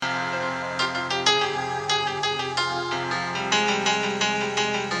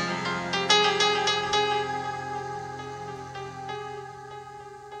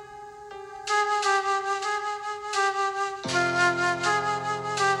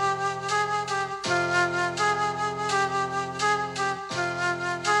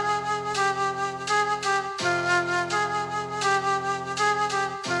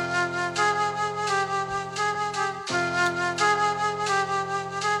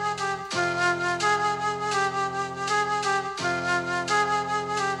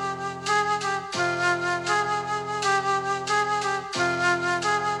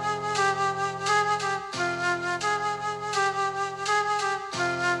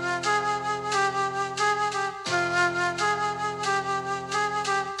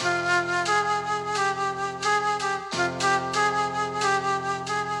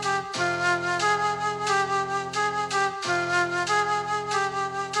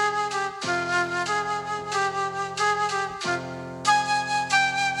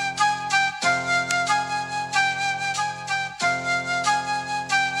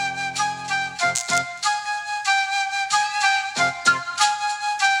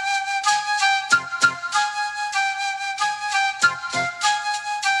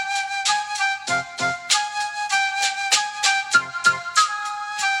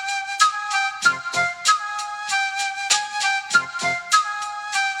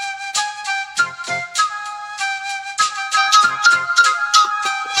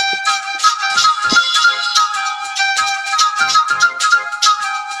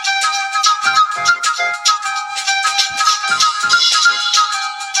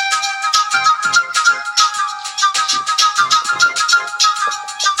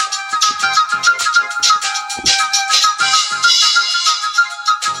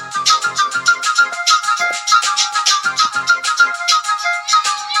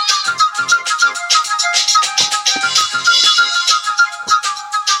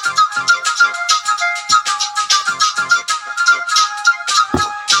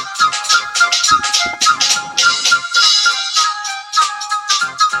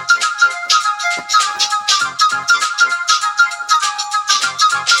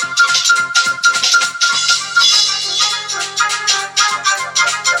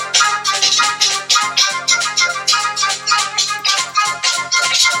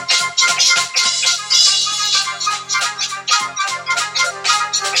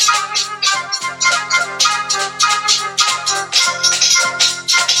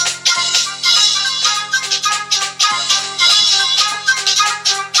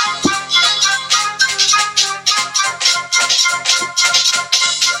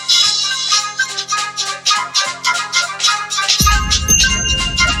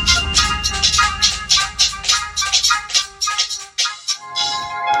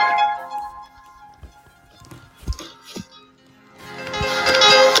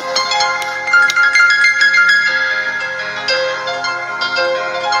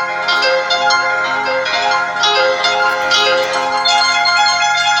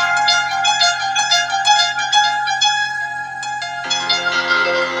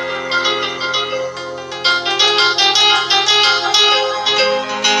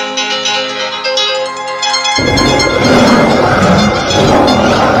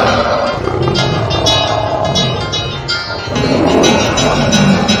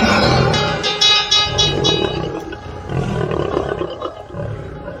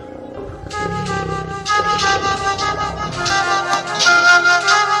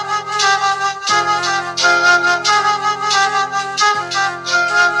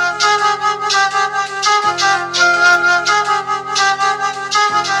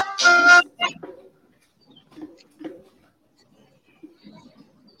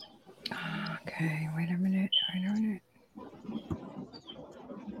Okay, wait a minute.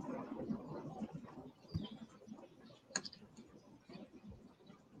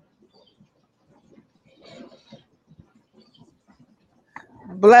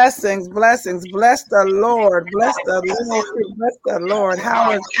 Blessings. Bless the Lord. Bless the Lord.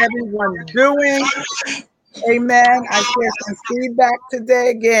 How is everyone doing? Amen. I share some feedback today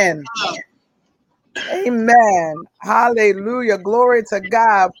again. Amen. Hallelujah. Glory to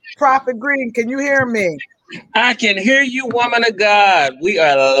God. Prophet Green, can you hear me? I can hear you, woman of God. We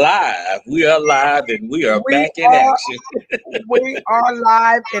are live. We are live and we are back in action. We are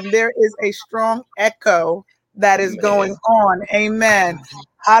live and there is a strong echo that is going on. Amen.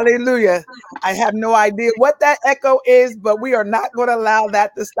 Hallelujah. I have no idea what that echo is, but we are not going to allow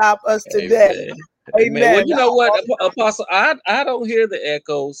that to stop us today. Amen. Well, you know what, Apostle, I don't hear the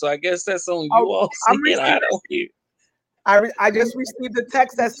echo, so I guess that's on you all. I don't hear. I just received a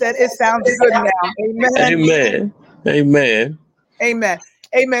text that said it sounds good now. Amen. Amen. Amen.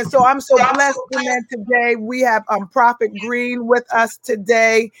 Amen. So I'm so blessed, amen. Today we have Prophet Green with us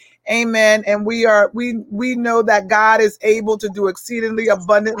today. Amen. And we know that God is able to do exceedingly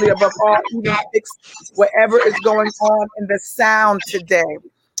abundantly above all, even fix whatever is going on in the sound today.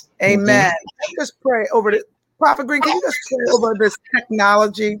 Amen. Let's just pray over the Prophet Green. Can you just pray over this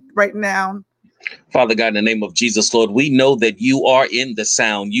technology right now? Father God, in the name of Jesus, Lord, we know that you are in the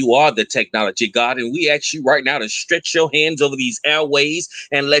sound. You are the technology, God. And we ask you right now to stretch your hands over these airways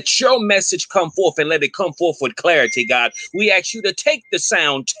and let your message come forth and let it come forth with clarity, God. We ask you to take the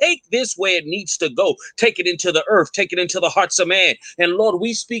sound, take this where it needs to go, take it into the earth, take it into the hearts of man. And Lord,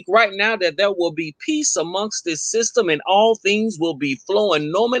 we speak right now that there will be peace amongst this system and all things will be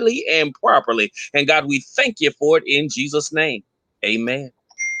flowing normally and properly. And God, we thank you for it in Jesus' name. Amen.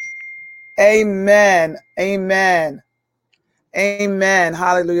 Amen. Amen. Amen.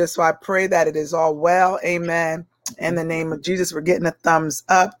 Hallelujah. So I pray that it is all well. Amen. In the name of Jesus, we're getting a thumbs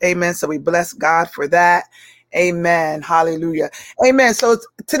up. Amen. So we bless God for that. Amen. Hallelujah. Amen. So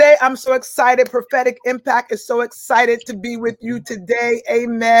today I'm so excited. Prophetic Impact is so excited to be with you today.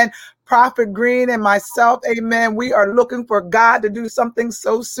 Amen. Prophet Green and myself, amen. We are looking for God to do something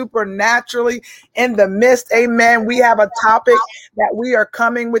so supernaturally in the midst. Amen. We have a topic that we are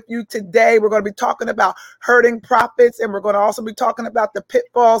coming with you today. We're going to be talking about hurting prophets, and we're going to also be talking about the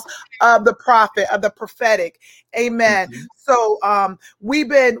pitfalls of the prophet, of the prophetic. Amen. So we're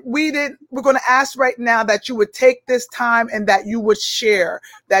going to ask right now that you would take this time and that you would share,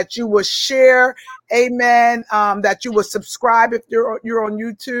 amen, that you would subscribe if you're on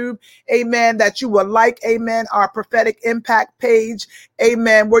YouTube, amen, that you will like, amen, our Prophetic Impact page,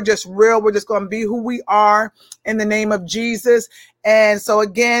 amen. We're just real. We're just going to be who we are in the name of Jesus. And so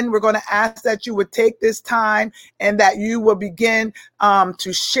again, we're going to ask that you would take this time and that you will begin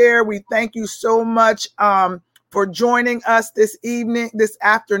to share. We thank you so much for joining us this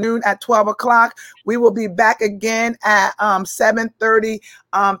afternoon at 12 o'clock. We will be back again at 7:30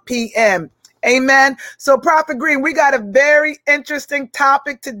 p.m. Amen. So Prophet Green, we got a very interesting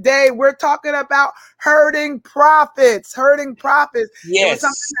topic today. We're talking about hurting prophets, hurting prophets. It was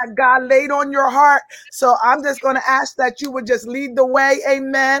something Yes. that God laid on your heart. So I'm just going to ask that you would just lead the way.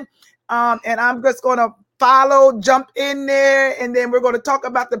 Amen. And I'm just going to follow, jump in there, and then we're going to talk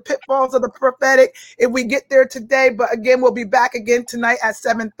about the pitfalls of the prophetic if we get there today. But again, we'll be back again tonight at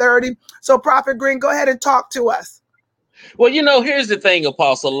 7:30. So Prophet Green, go ahead and talk to us. Well, you know, here's the thing,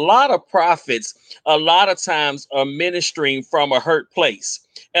 Apostle. A lot of prophets, a lot of times are ministering from a hurt place.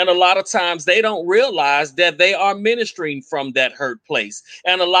 And a lot of times they don't realize that they are ministering from that hurt place.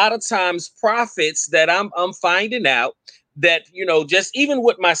 And a lot of times prophets that I'm finding out that, you know, just even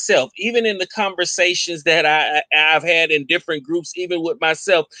with myself, even in the conversations that I've had in different groups, even with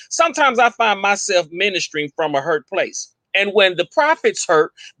myself, sometimes I find myself ministering from a hurt place. And when the prophets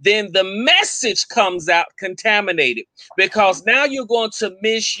hurt, then the message comes out contaminated, because now you're going to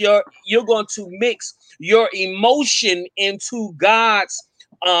mix your emotion into God's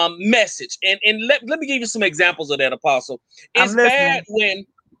message. And let me give you some examples of that, Apostle. It's bad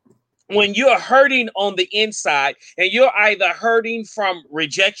when you're hurting on the inside, and you're either hurting from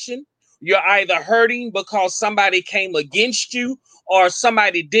rejection, you're either hurting because somebody came against you, or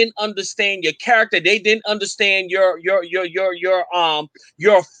somebody didn't understand your character. They didn't understand your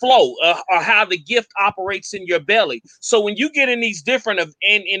flow, or how the gift operates in your belly. So when you get in these different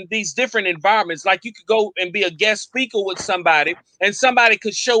in these different environments, like you could go and be a guest speaker with somebody, and somebody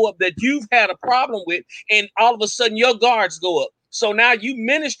could show up that you've had a problem with, and all of a sudden your guards go up. So now you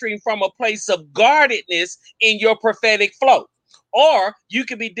ministering from a place of guardedness in your prophetic flow. Or you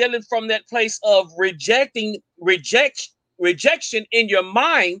could be dealing from that place of rejection in your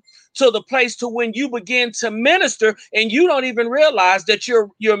mind, to the place to when you begin to minister and you don't even realize that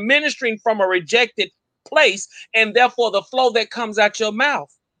you're ministering from a rejected place, and therefore the flow that comes out your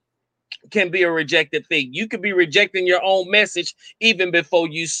mouth can be a rejected thing. You could be rejecting your own message even before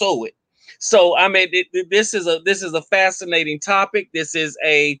you sow it. So I mean, this is a fascinating topic. This is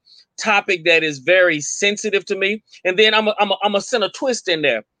a topic that is very sensitive to me. And then I'm gonna send a twist in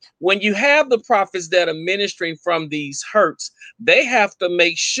there. When you have the prophets that are ministering from these hurts, they have to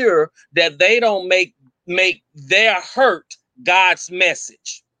make sure that they don't make their hurt God's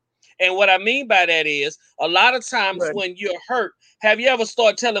message. And what I mean by that is, a lot of times when you're hurt, have you ever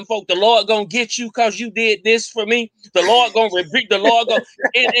started telling folk the Lord gonna get you because you did this for me? The Lord gonna rebuke, the Lord gonna.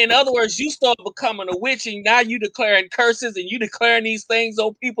 In other words, you start becoming a witch, and now you declaring curses and you declaring these things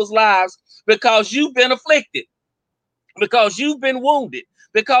on people's lives because you've been afflicted, because you've been wounded,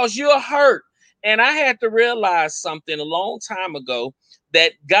 because you're hurt. And I had to realize something a long time ago,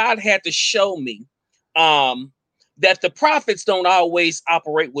 that God had to show me that the prophets don't always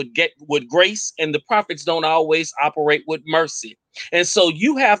operate with grace, and the prophets don't always operate with mercy. And so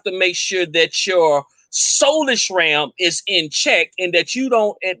you have to make sure that your soulish realm is in check, and that you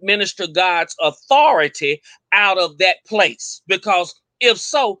don't administer God's authority out of that place, because if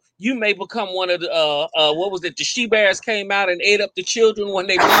so, you may become one of the what was it? The she bears came out and ate up the children when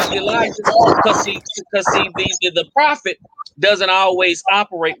they breathed Elijah. Because the prophet doesn't always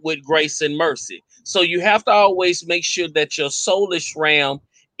operate with grace and mercy. So you have to always make sure that your soulish realm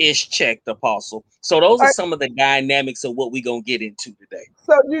is checked, Apostle. So those are some of the dynamics of what we're gonna get into today.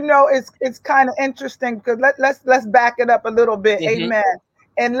 So you know, it's kind of interesting, because let's back it up a little bit. Mm-hmm. Amen.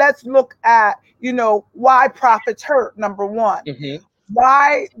 And let's look at, you know, why prophets hurt. Number one. Mm-hmm.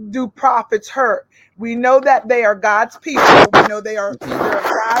 Why do prophets hurt? We know that they are God's people. We know they're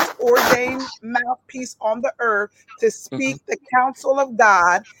God's ordained mouthpiece on the earth to speak the counsel of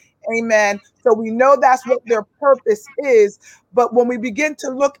God. Amen. So we know that's what their purpose is. But when we begin to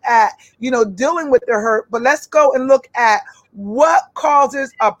look at, you know, dealing with the hurt, but let's go and look at what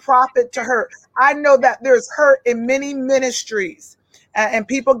causes a prophet to hurt. I know that there's hurt in many ministries. And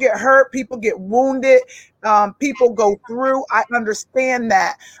people get hurt, people get wounded, people go through. I understand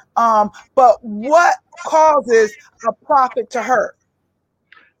that. But what causes a prophet to hurt?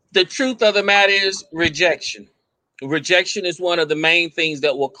 The truth of the matter is rejection. Rejection is one of the main things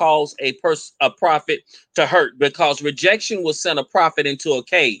that will cause a prophet to hurt, because rejection will send a prophet into a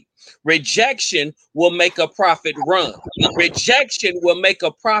cave. Rejection will make a prophet run. Rejection will make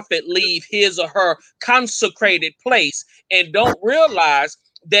a prophet leave his or her consecrated place and don't realize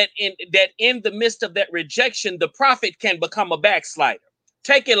that in the midst of that rejection, the prophet can become a backslider.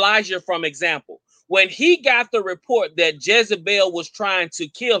 Take Elijah from example. When he got the report that Jezebel was trying to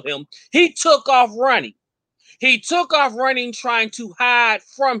kill him, he took off running. He took off running, trying to hide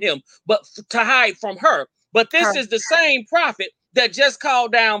from him, but to hide from her. But this is the same prophet that just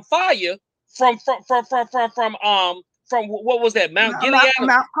called down fire from what was that, Mount Gilead?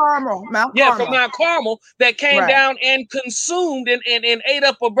 Mount Carmel. From Mount Carmel that came down and consumed and ate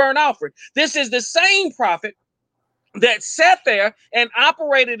up a burnt offering. This is the same prophet that sat there and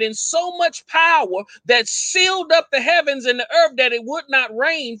operated in so much power that sealed up the heavens and the earth that it would not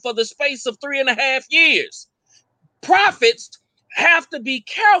rain for the space of 3.5 years. Prophets have to be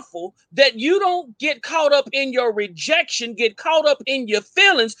careful that you don't get caught up in your rejection, get caught up in your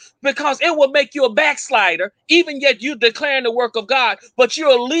feelings, because it will make you a backslider, even yet you declaring the work of God, but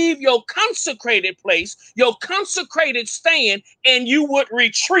you'll leave your consecrated place, your consecrated stand, and you would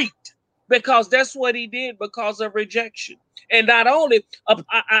retreat, because that's what he did because of rejection. And not only,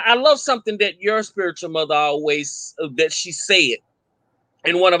 I love something that your spiritual mother always, that she said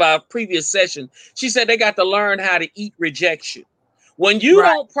in one of our previous sessions. She said they got to learn how to eat rejection. When you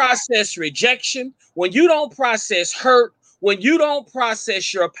don't process rejection, when you don't process hurt, when you don't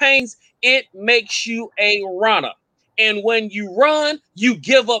process your pains, it makes you a runner. And when you run, you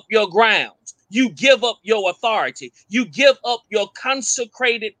give up your grounds. You give up your authority. You give up your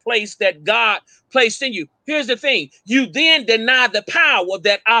consecrated place that God placed in you. Here's the thing. You then deny the power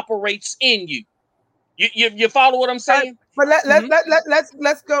that operates in you. You follow what I'm saying? But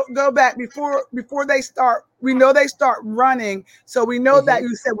let's go back before they start. We know they start running, so we know that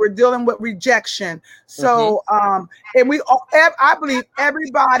you said we're dealing with rejection. So and I believe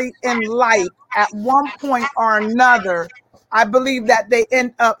everybody in life at one point or another, I believe that they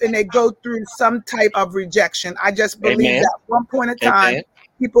end up and they go through some type of rejection. I just believe that at one point in time,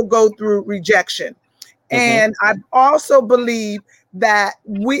 people go through rejection. And I also believe that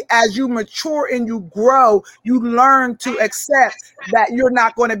as you mature and you grow, you learn to accept that you're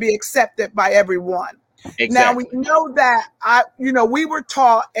not going to be accepted by everyone. Exactly. Now we know that we were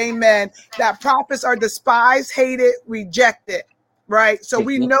taught, amen, that prophets are despised, hated, rejected. Right. So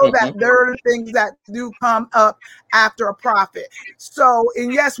we know that there are things that do come up after a prophet. So,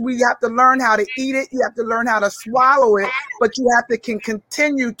 and yes, we have to learn how to eat it. You have to learn how to swallow it, but you have to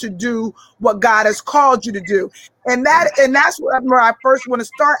continue to do what God has called you to do. And that's where I first want to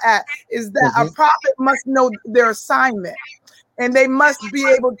start at, is that a prophet must know their assignment, and they must be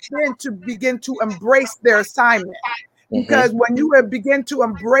able then to begin to embrace their assignment. Because when you begin to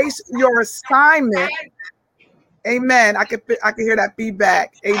embrace your assignment, amen. I can hear that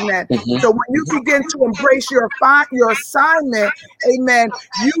feedback. Amen. So when you begin to embrace your assignment, amen,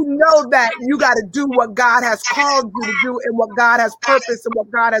 you know that you got to do what God has called you to do and what God has purposed and what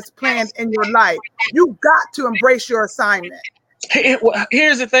God has planned in your life. You got to embrace your assignment.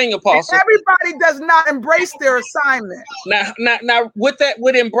 Here's the thing, Apostle. And everybody does not embrace their assignment. Now, with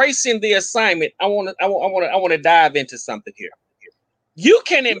embracing the assignment, I want to dive into something here. You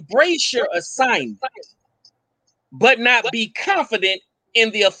can embrace your assignment, but not be confident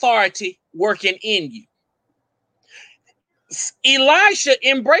in the authority working in you. Elisha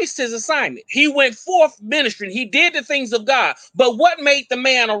embraced his assignment. He went forth ministering. He did the things of God. But what made the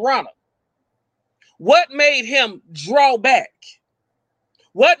man a runner? What made him draw back?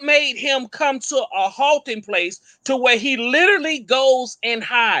 What made him come to a halting place to where he literally goes and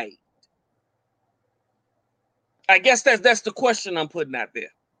hides? I guess that's the question I'm putting out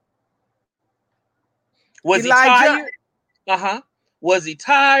there. Was Elijah? He tired? Was he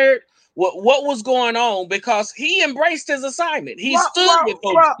tired? What was going on? Because he embraced his assignment. He stood with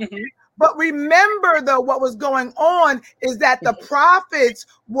folks. But remember, though, what was going on is that the prophets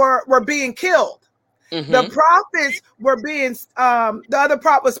were being killed. The prophets were being the other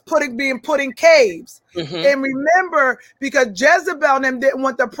prophet was being put in caves. And remember, because Jezebel and them didn't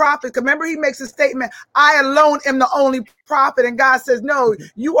want the prophet. Remember, he makes a statement, I alone am the only prophet. And God says, no,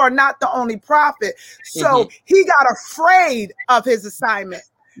 you are not the only prophet. So he got afraid of his assignment.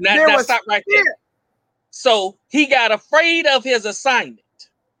 Now stop right there. So he got afraid of his assignment.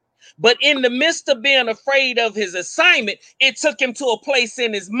 But in the midst of being afraid of his assignment, it took him to a place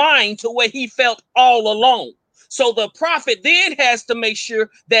in his mind to where he felt all alone. So the prophet then has to make sure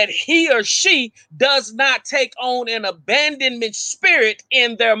that he or she does not take on an abandonment spirit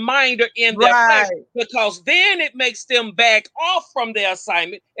in their mind or in their flesh, because then it makes them back off from their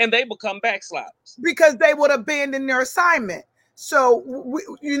assignment and they become backsliders. Because they would abandon their assignment. So,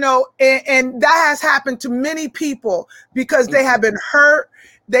 and that has happened to many people because they have been hurt.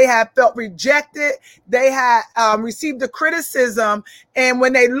 They have felt rejected. They had received the criticism. And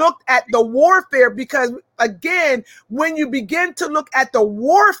when they looked at the warfare, because again, when you begin to look at the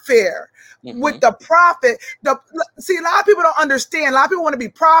warfare with the prophet, a lot of people don't understand. A lot of people want to be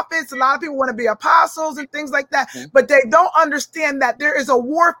prophets. A lot of people want to be apostles and things like that. But they don't understand that there is a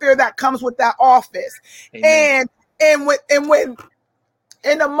warfare that comes with that office. Amen. And when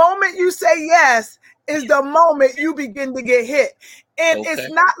in the moment you say yes, is the moment you begin to get hit. And it's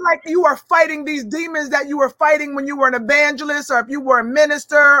not like you are fighting these demons that you were fighting when you were an evangelist, or if you were a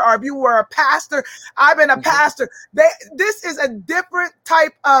minister, or if you were a pastor. I've been a pastor. This is a different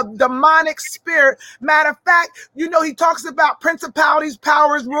type of demonic spirit. Matter of fact, you know, he talks about principalities,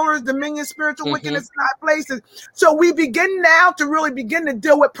 powers, rulers, dominion, spiritual wickedness in high places. So we begin now to really begin to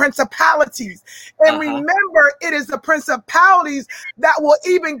deal with principalities. And remember, it is the principalities that will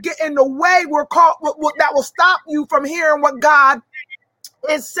even get in the way. That will stop you from hearing what God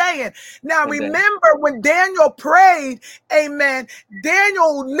is saying. Now, remember when Daniel prayed, amen,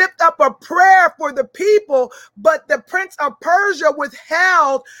 Daniel lifted up a prayer for the people, but the prince of Persia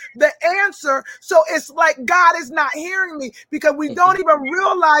withheld the answer. So it's like God is not hearing me, because we don't even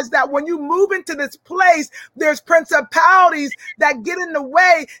realize that when you move into this place, there's principalities that get in the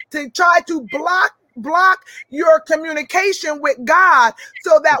way to try to block your communication with God,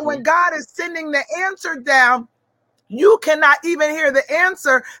 so that when God is sending the answer down, you cannot even hear the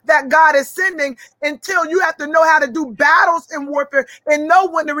answer that God is sending, until you have to know how to do battles in warfare and know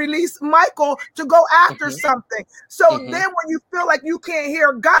when to release Michael to go after something. So then when you feel like you can't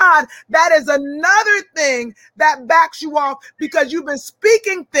hear God, that is another thing that backs you off, because you've been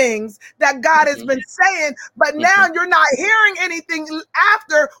speaking things that God has been saying, but now you're not hearing anything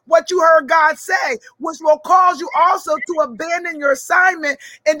after what you heard God say, which will cause you also to abandon your assignment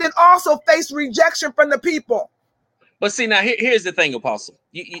and then also face rejection from the people. But see, now here's the thing, Apostle.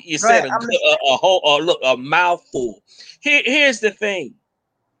 You said a mouthful. Here's the thing.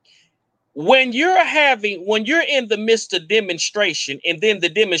 When you're in the midst of demonstration, and then the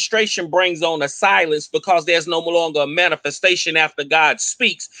demonstration brings on a silence because there's no longer a manifestation after God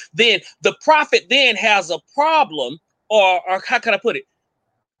speaks, then the prophet then has a problem, or how can I put it?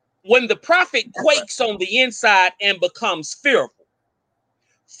 When the prophet quakes on the inside and becomes fearful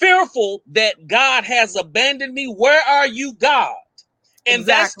that God has abandoned me. Where are you, God? And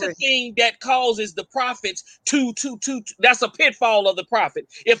that's the thing that causes the prophets to that's a pitfall of the prophet.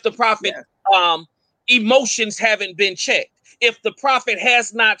 If the prophet emotions haven't been checked, if the prophet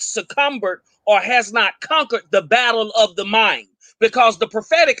has not succumbed or has not conquered the battle of the mind, because the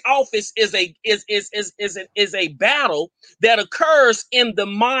prophetic office is a battle that occurs in the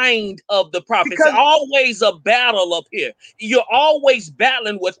mind of the prophet. It's always a battle up here. You're always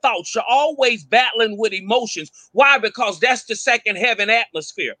battling with thoughts. You're always battling with emotions. Why? Because that's the second heaven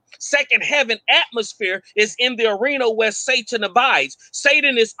atmosphere. Second heaven atmosphere is in the arena where Satan abides.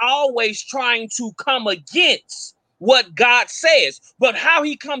 Satan is always trying to come against what God says, but how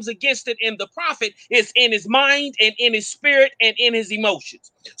he comes against it in the prophet is in his mind and in his spirit and in his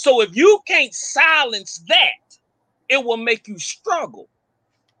emotions. So if you can't silence that, it will make you struggle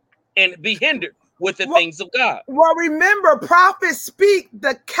and be hindered with the things of God. Well, remember, prophets speak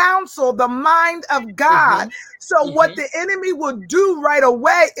the counsel, the mind of God. So what the enemy will do right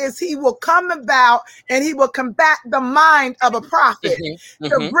away is he will come about and he will combat the mind of a prophet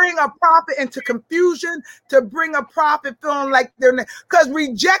to bring a prophet into confusion, to bring a prophet feeling like they're, because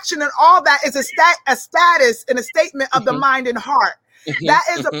rejection and all that is a status and a statement of the mind and heart. That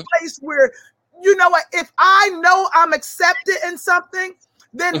is a place where, you know what, if I know I'm accepted in something,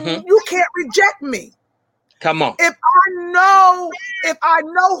 then you can't reject me. Come on. If I know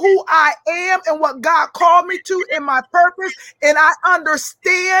who I am and what God called me to in my purpose, and I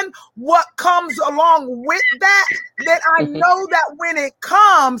understand what comes along with that, then I know that when it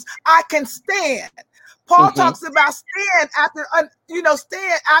comes, I can stand. Paul talks about stand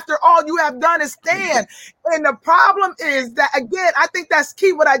after all you have done is stand. And the problem is that, again, I think that's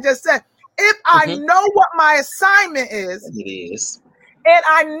key what I just said. If I know what my assignment is, it is, and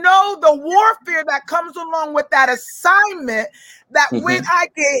I know the warfare that comes along with that assignment, that when I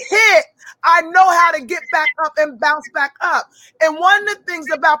get hit, I know how to get back up and bounce back up. And one of the things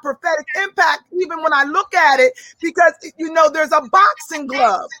about prophetic impact, even when I look at it, because, you know, there's a boxing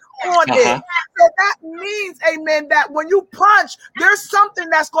glove on it. So that means, amen, that when you punch, there's something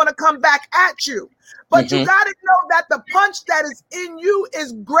that's going to come back at you. But you got to know that the punch that is in you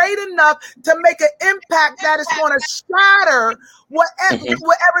is great enough to make an impact that is going to shatter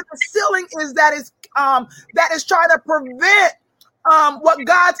whatever the ceiling is that is trying to prevent what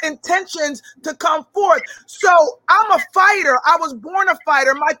God's intentions to come forth. So I'm a fighter. I was born a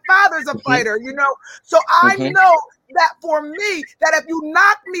fighter. My father's a fighter, you know. So I know that for me, that if you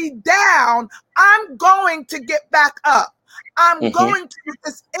knock me down, I'm going to get back up. I'm going to,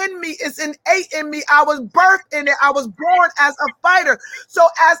 it's in me, it's innate in me. I was birthed in it. I was born as a fighter. So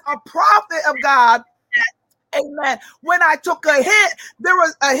as a prophet of God, amen, when I took a hit, there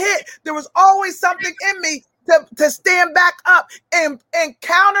was always something in me to stand back up and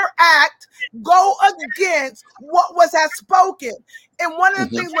counteract, go against what was has spoken. And one of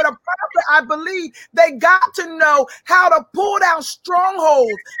the things with a prophet, I believe they got to know how to pull down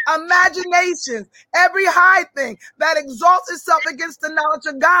strongholds, imaginations, every high thing that exalts itself against the knowledge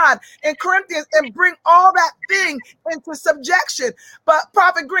of God in Corinthians, and bring all that thing into subjection. But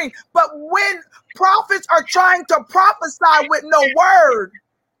Prophet Green, but when prophets are trying to prophesy with no word.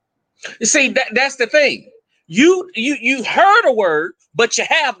 You see, that's the thing. You heard a word, but you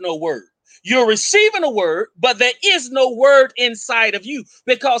have no word. You're receiving a word, but there is no word inside of you.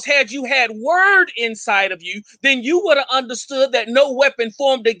 Because had you had word inside of you, then you would have understood that no weapon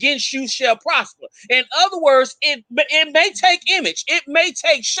formed against you shall prosper. In other words, it may take image, it may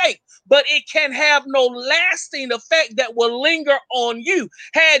take shape, but it can have no lasting effect that will linger on you.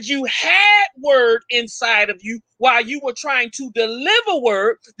 Had you had word inside of you while you were trying to deliver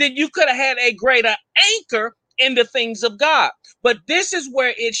word, then you could have had a greater anchor in the things of God. But this is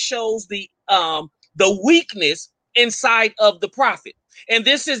where it shows the weakness inside of the prophet. And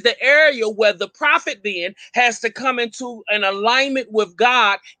this is the area where the prophet then has to come into an alignment with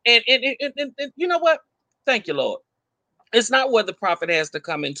God. And you know what? Thank you, Lord. It's not where the prophet has to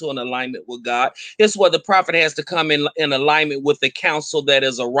come into an alignment with God. It's where the prophet has to come in alignment with the counsel that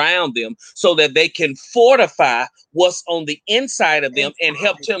is around them so that they can fortify what's on the inside of them and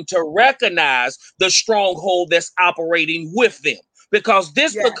help them to recognize the stronghold that's operating with them, because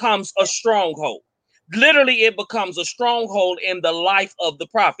this becomes a stronghold. Literally, it becomes a stronghold in the life of the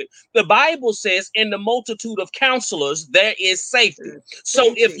prophet. The Bible says, in the multitude of counselors, there is safety.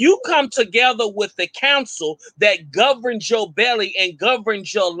 So if you come together with the counsel that governs your belly and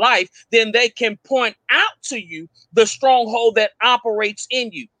governs your life, then they can point out to you the stronghold that operates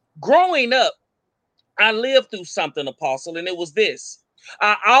in you. Growing up, I lived through something, Apostle, and it was this.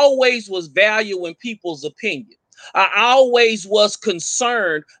 I always was valuing people's opinion. I always was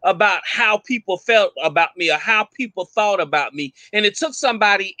concerned about how people felt about me or how people thought about me. And it took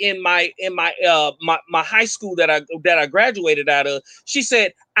somebody in my high school that I graduated out of. She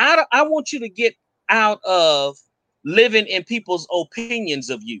said, I want you to get out of living in people's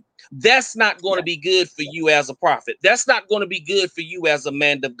opinions of you. That's not going to be good for you as a prophet. That's not going to be good for you as a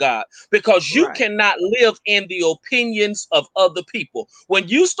man of God, because you cannot live in the opinions of other people. When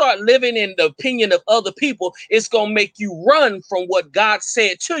you start living in the opinion of other people, it's going to make you run from what God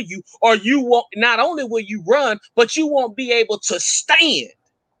said to you, or you won't. Not only will you run, but you won't be able to stand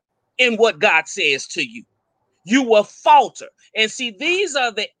in what God says to you. You will falter. And see, these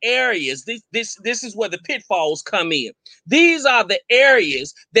are the areas, this is where the pitfalls come in. These are the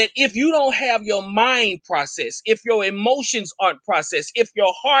areas that if you don't have your mind processed, if your emotions aren't processed, if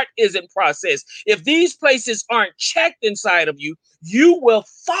your heart isn't processed, if these places aren't checked inside of you, you will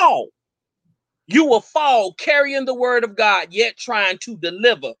fall. You will fall carrying the word of God, yet trying to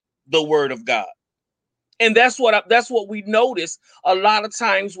deliver the word of God. And that's what we notice a lot of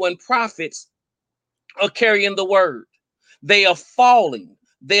times when prophets are carrying the word. They are falling.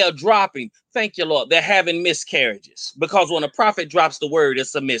 They are dropping. Thank you, Lord. They're having miscarriages, because when a prophet drops the word,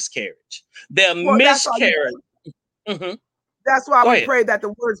 it's a miscarriage. They're miscarriage. That's why we pray that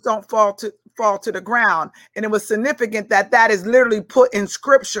the words don't fall to the ground. And it was significant that is literally put in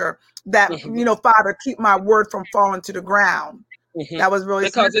scripture that, Father, keep my word from falling to the ground. That was really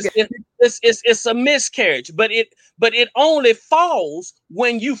because it's a miscarriage, but it only falls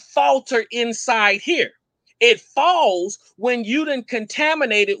when you falter inside here. It falls when you done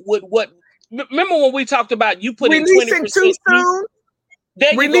contaminated with what. Remember when we talked about you put in 20% too soon?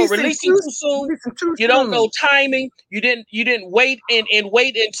 There you go, releasing too soon. You don't know timing. You didn't wait and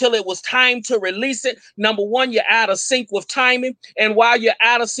wait until it was time to release it. Number one, you're out of sync with timing. And while you're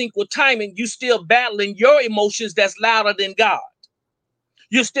out of sync with timing, you still battling your emotions that's louder than God.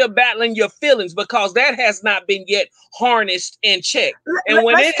 You're still battling your feelings because that has not been yet harnessed and checked. And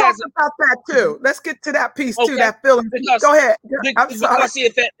when let's talk about that too. Let's get to that piece too. That feeling. Go ahead. I'm sorry. Because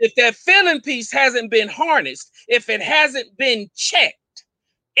if that feeling piece hasn't been harnessed, if it hasn't been checked,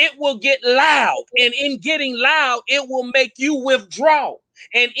 it will get loud. And in getting loud, it will make you withdraw.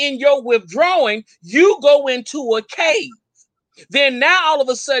 And in your withdrawing, you go into a cave. Then now all of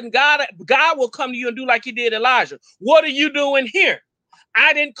a sudden, God will come to you and do like he did Elijah. What are you doing here?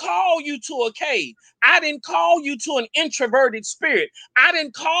 I didn't call you to a cave. I didn't call you to an introverted spirit. I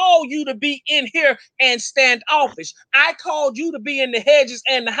didn't call you to be in here and standoffish. I called you to be in the hedges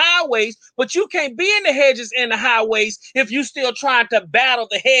and the highways, but you can't be in the hedges and the highways if you're still trying to battle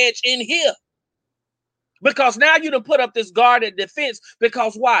the hedge in here. Because now you done put up this guarded defense.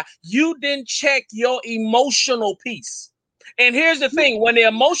 Because why? You didn't check your emotional piece. And here's the thing: when the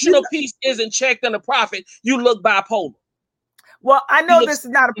emotional piece isn't checked in the prophet, you look bipolar. Well, I know this is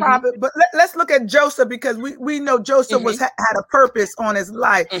not a prophet, but let's look at Joseph, because we know Joseph had a purpose on his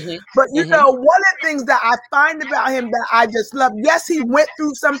life. But you know, one of the things that I find about him that I just love, yes, he went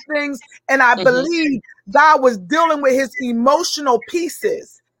through some things, and I believe God was dealing with his emotional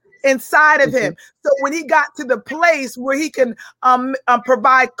pieces inside of him. So when he got to the place where he can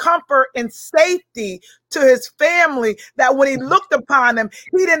provide comfort and safety to his family, that when he looked upon them,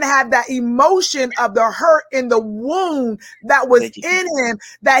 he didn't have that emotion of the hurt and the wound that was in him,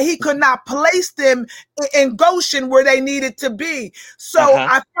 that he could not place them in Goshen where they needed to be. So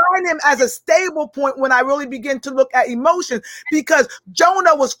I find him as a stable point when I really begin to look at emotion, because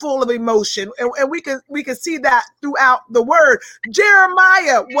Jonah was full of emotion, and we can see that throughout the word.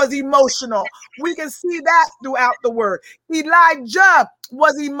 Jeremiah was emotional. We can see that throughout the word. Elijah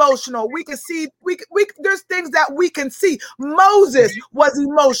was emotional. We can see, there's things that we can see. Moses was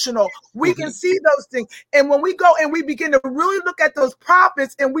emotional. We can see those things. And when we go and we begin to really look at those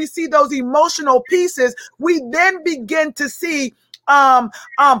prophets and we see those emotional pieces, we then begin to see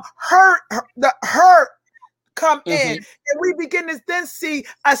the hurt come in. And we begin to then see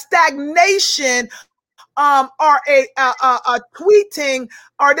a stagnation, or a tweeting,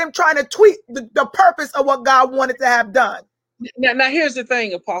 or them trying to tweet the purpose of what God wanted to have done. Now here's the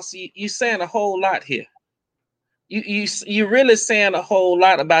thing, Apostle. You're saying a whole lot here. You're really saying a whole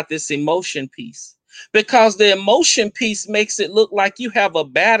lot about this emotion piece, because the emotion piece makes it look like you have a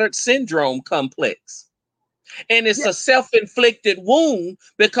battered syndrome complex. And it's a self-inflicted wound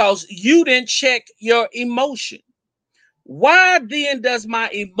because you didn't check your emotion. Why then does my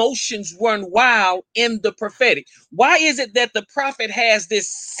emotions run wild in the prophetic? Why is it that the prophet has this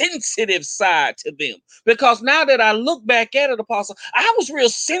sensitive side to them? Because now that I look back at it, Apostle, I was real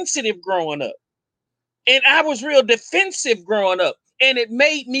sensitive growing up. And I was real defensive growing up. And it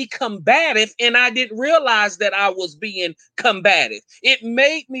made me combative, and I didn't realize that I was being combative. It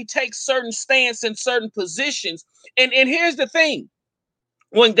made me take certain stance in certain positions. And here's the thing.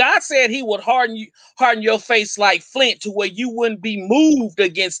 When God said he would harden your face like flint to where you wouldn't be moved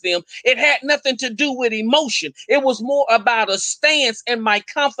against them, it had nothing to do with emotion. It was more about a stance and my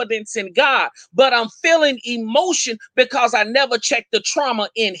confidence in God. But I'm feeling emotion because I never checked the trauma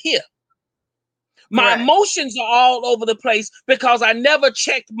in here. My emotions are all over the place because I never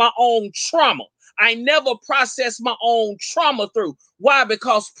checked my own trauma. I never processed my own trauma through. Why?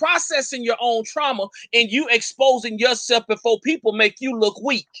 Because processing your own trauma and you exposing yourself before people make you look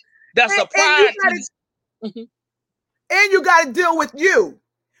weak. That's a pride. And you got to deal with you.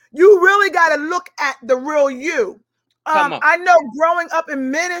 You really got to look at the real you. I know growing up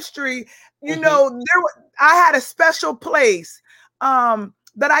in ministry, you know, I had a special place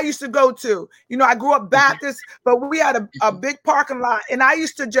that I used to go to. You know, I grew up Baptist, but we had a big parking lot, and I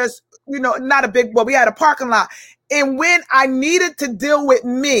used to just, you know, not a big, but we had a parking lot. And when I needed to deal with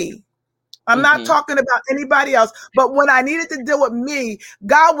me, I'm not talking about anybody else, but when I needed to deal with me,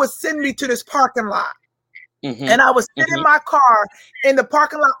 God would send me to this parking lot. And I was sitting in my car in the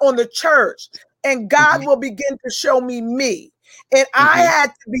parking lot on the church, and God will begin to show me. And I had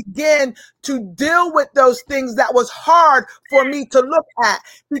to begin to deal with those things that was hard for me to look at,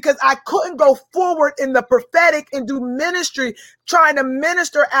 because I couldn't go forward in the prophetic and do ministry trying to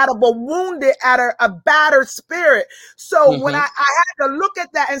minister out of a wounded, out of a battered spirit. So when I had to look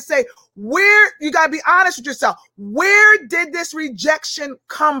at that and say, where, you got to be honest with yourself, where did this rejection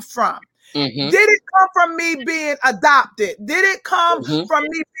come from? Did it come from me being adopted? Did it come from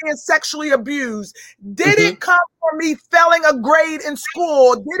me being sexually abused? Did it come from me failing a grade in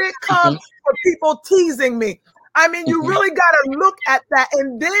school? Did it come from people teasing me? I mean, you really got to look at that.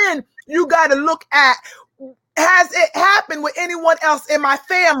 And then you got to look at, has it happened with anyone else in my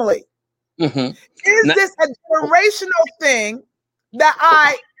family? Is this a generational thing that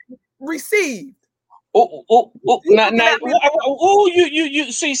I received? See, that's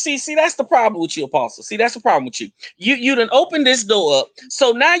the problem with you, Apostle. See, that's the problem with you. You done opened this door up.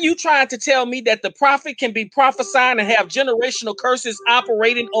 So now you trying to tell me that the prophet can be prophesying and have generational curses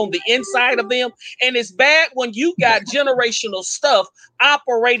operating on the inside of them. And it's bad when you got generational stuff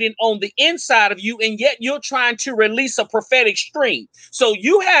operating on the inside of you, and yet you're trying to release a prophetic stream. So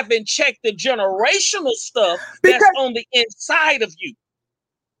you haven't checked the generational stuff that's on the inside of you.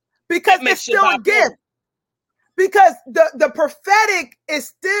 Because it's still a gift. Because the prophetic is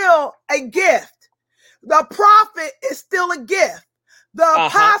still a gift. The prophet is still a gift. The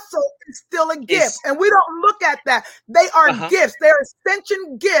apostle is still a gift. And we don't look at that. They are gifts. They're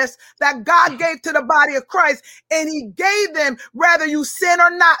ascension gifts that God gave to the body of Christ. And he gave them whether you sin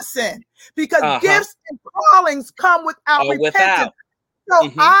or not sin. Because gifts and callings come without repentance.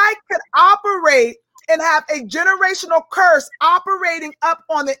 So I could operate and have a generational curse operating up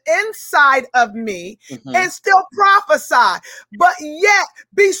on the inside of me and still prophesy, but yet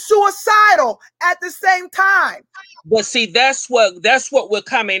be suicidal at the same time. But see, that's what we're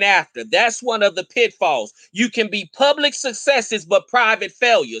coming after. That's one of the pitfalls. You can be public successes, but private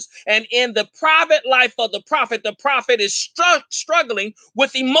failures. And in the private life of the prophet is struggling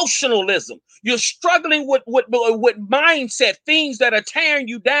with emotionalism. You're struggling with mindset, things that are tearing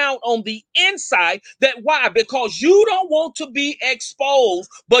you down on the inside. Why? Because you don't want to be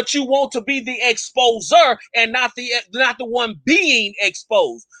exposed, but you want to be the exposer and not the one being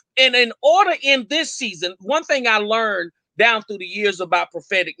exposed. And in order in this season, one thing I learned down through the years about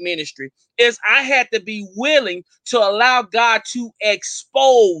prophetic ministry is I had to be willing to allow God to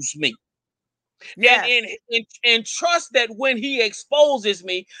expose me. Yes. And trust that when he exposes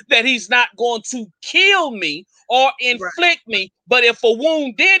me, that he's not going to kill me or inflict me. But if a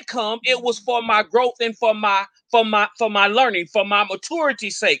wound did come, it was for my growth and for my learning, for my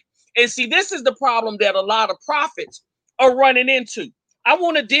maturity's sake. And see, this is the problem that a lot of prophets are running into. I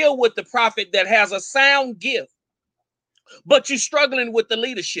want to deal with the prophet that has a sound gift, but you're struggling with the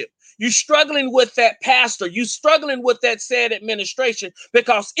leadership. You're struggling with that pastor. You're struggling with that said administration,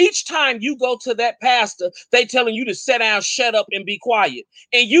 because each time you go to that pastor, they telling you to sit down, shut up, and be quiet.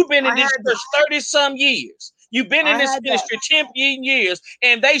 And you've been in this church 30-some years. You've been in this ministry 10 years,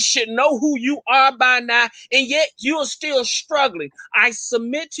 and they should know who you are by now, and yet you're still struggling. I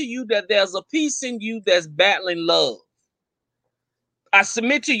submit to you that there's a piece in you that's battling love. I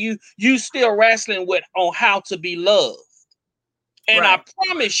submit to you, you still wrestling on how to be loved. And I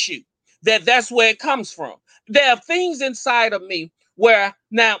promise you that that's where it comes from. There are things inside of me where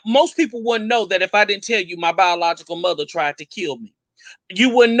now most people wouldn't know that if I didn't tell you my biological mother tried to kill me. You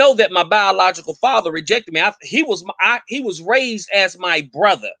wouldn't know that my biological father rejected me. He was raised as my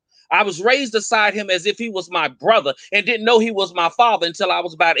brother. I was raised beside him as if he was my brother and didn't know he was my father until I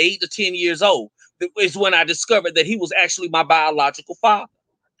was about 8 to 10 years old. Is when I discovered that he was actually my biological father.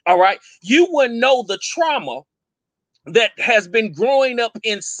 All right. You wouldn't know the trauma that has been growing up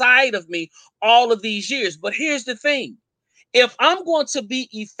inside of me all of these years. But here's the thing. If I'm going to be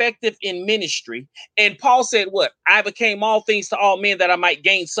effective in ministry, and Paul said what? I became all things to all men that I might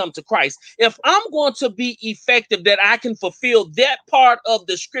gain some to Christ. If I'm going to be effective, that I can fulfill that part of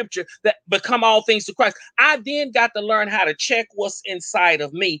the scripture that become all things to Christ, I then got to learn how to check what's inside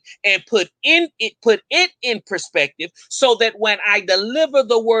of me and put it in perspective, so that when I deliver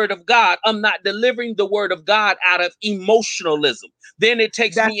the word of God, I'm not delivering the word of God out of emotionalism. Then it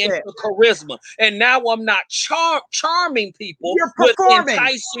takes me into charisma. And now I'm not charming people with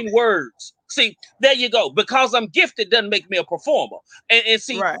enticing words. See, there you go. Because I'm gifted doesn't make me a performer. And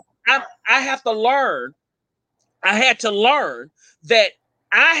see, I have to learn. I had to learn that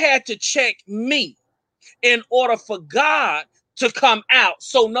I had to check me in order for God to come out,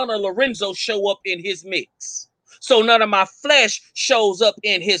 so none of Lorenzo show up in his mix. So none of my flesh shows up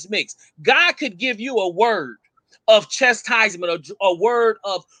in his mix. God could give you a word of chastisement, a word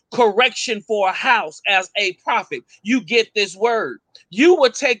of correction for a house as a prophet. You get this word. You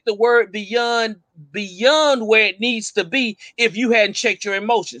would take the word beyond where it needs to be if you hadn't checked your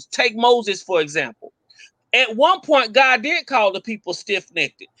emotions. Take Moses, for example. At one point, God did call the people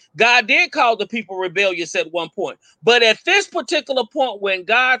stiff-necked. God did call the people rebellious at one point. But at this particular point, when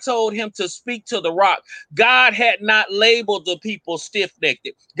God told him to speak to the rock, God had not labeled the people stiff-necked.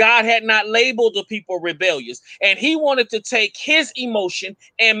 God had not labeled the people rebellious. And he wanted to take his emotion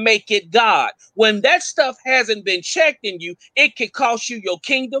and make it God. When that stuff hasn't been checked in you, it could cost you your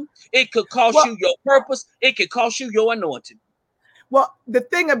kingdom. It could cost you your purpose. It could cost you your anointing. Well, the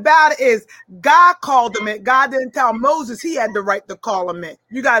thing about it is God called them in. God didn't tell Moses he had the right to call them in.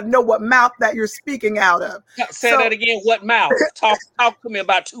 You got to know what mouth that you're speaking out of. Say that again. What mouth? Talk to me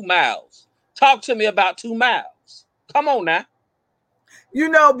about 2 mouths. Talk to me about 2 mouths. Come on now. You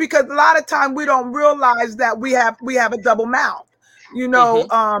know, because a lot of time we don't realize that we have a double mouth, you know,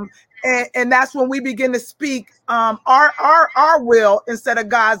 and that's when we begin to speak our will instead of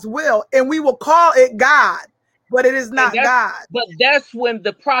God's will, and we will call it God. But it is not God. But that's when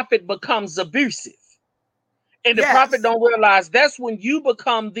the prophet becomes abusive. And the prophet don't realize that's when you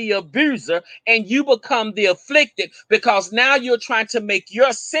become the abuser and you become the afflicted, because now you're trying to make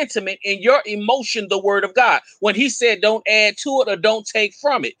your sentiment and your emotion the word of God. When he said don't add to it or don't take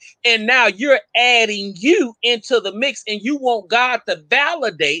from it. And now you're adding you into the mix, and you want God to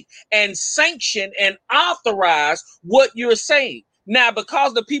validate and sanction and authorize what you're saying. Now,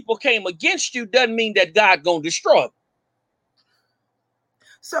 because the people came against you doesn't mean that God gonna destroy them.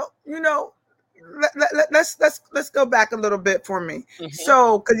 So, let's go back a little bit for me.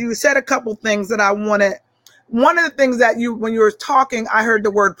 So, because you said a couple things that I wanted. One of the things that when you were talking, I heard the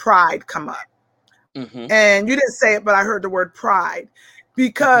word pride come up. And you didn't say it, but I heard the word pride.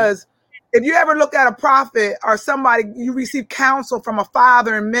 Because if you ever look at a prophet or somebody, you receive counsel from a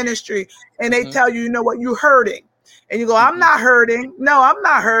father in ministry, and they tell you, you know what, you're hurting. And you go, I'm not hurting. No, I'm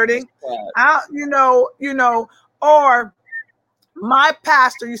not hurting. Or my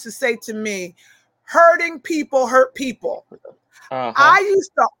pastor used to say to me, hurting people hurt people. I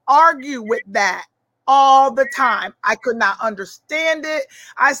used to argue with that all the time. I could not understand it.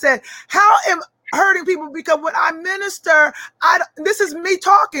 I said, how am hurting people? Because when I minister, this is me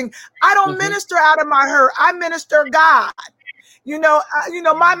talking. I don't minister out of my hurt. I minister God.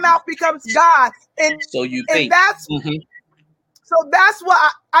 My mouth becomes God. And so you think. And that's so that's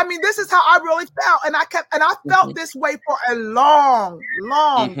what I mean, this is how I really felt. And I felt this way for a long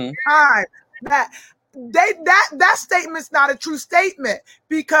time. That statement's not a true statement,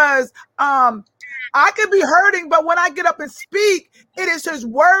 because I could be hurting, but when I get up and speak, it is his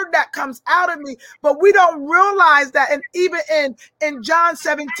word that comes out of me. But we don't realize that. And even in John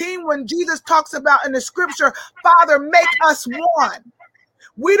 17, when Jesus talks about in the scripture, Father, make us one.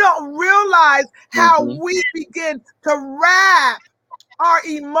 We don't realize how we begin to wrap our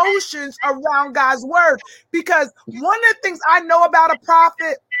emotions around God's word. Because one of the things I know about a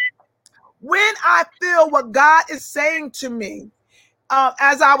prophet, when I feel what God is saying to me,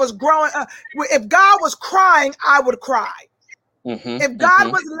 as I was growing up, if God was crying, I would cry. If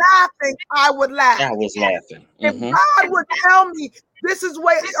God was laughing, I would laugh. I was laughing. If God would tell me this is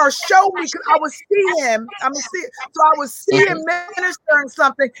way, or show me, because I would see him. So I would see him ministering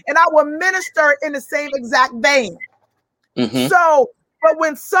something, and I would minister in the same exact vein. So, but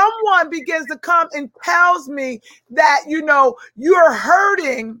when someone begins to come and tells me that, you're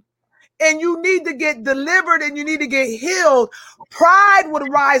hurting and you need to get delivered and you need to get healed, pride would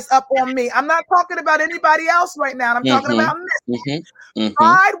rise up on me. I'm not talking about anybody else right now. I'm talking about me.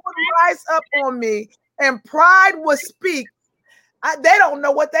 Pride would rise up on me, and pride would speak. They don't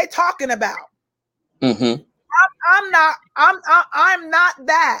know what they're talking about. I'm not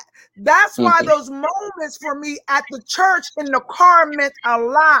that. That's why those moments for me at the church in the car meant a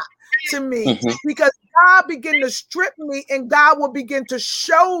lot to me, because God began to strip me, and God will begin to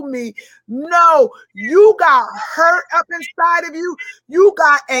show me, no, you got hurt up inside of you. You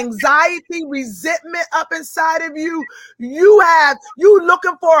got anxiety, resentment up inside of you. You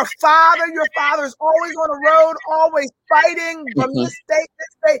looking for a father. Your father's always on the road, always fighting from this state.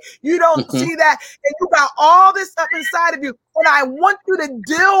 You don't see that. And you got all this up inside of you. And I want you to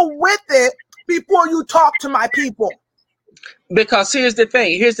deal with it before you talk to my people. Because here's the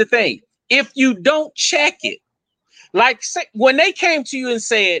thing. If you don't check it, like when they came to you and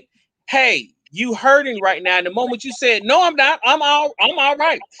said, hey, you hurting right now, and the moment you said, no, I'm not, I'm all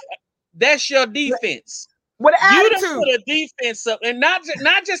right. That's your defense. What attitude? You done put a defense up, and not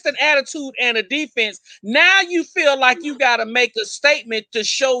just an attitude and a defense. Now you feel like you got to make a statement to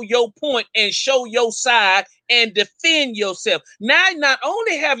show your point and show your side and defend yourself. Now, not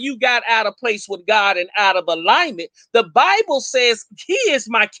only have you got out of place with God and out of alignment, the Bible says he is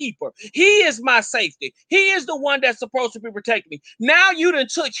my keeper. He is my safety. He is the one that's supposed to be protecting me. Now you done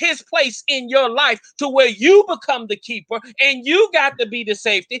took his place in your life to where you become the keeper and you got to be the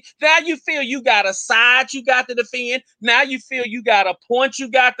safety. Now you feel you got a side you got to defend. Now you feel you got a point you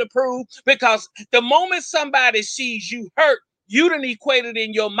got to prove, because the moment somebody sees you hurt, you done equated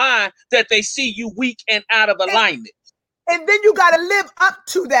in your mind that they see you weak and out of alignment. And then you got to live up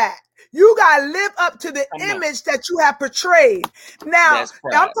to that. You got to live up to the image that you have portrayed. Now,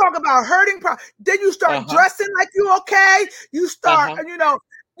 I'm talking about hurting. Then you start dressing like you okay. You start,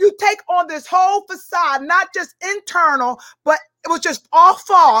 you take on this whole facade, not just internal, but it was just all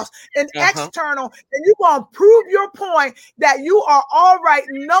false and external. And you're going to prove your point that you are all right,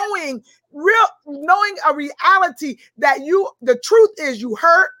 knowing a reality that the truth is you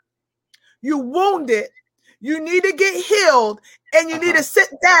hurt, you wounded, you need to get healed, and you need to sit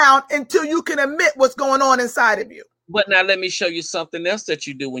down until you can admit what's going on inside of you. But now let me show you something else that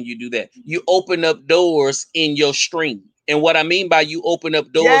you do when you do that. You open up doors in your stream. And what I mean by you open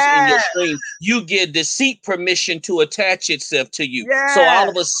up doors in your Yes. stream, you give deceit permission to attach itself to you. Yes. So all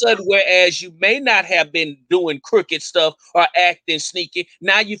of a sudden, whereas you may not have been doing crooked stuff or acting sneaky,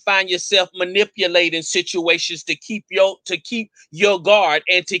 now you find yourself manipulating situations to keep your guard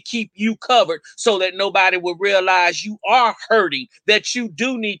and to keep you covered, so that nobody will realize you are hurting, that you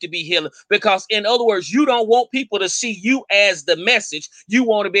do need to be healing. Because in other words, you don't want people to see you as the message. You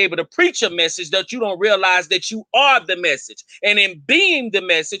want to be able to preach a message that you don't realize that you are the message. And in being the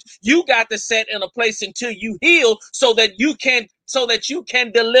message, you got to set in a place until you heal, so that you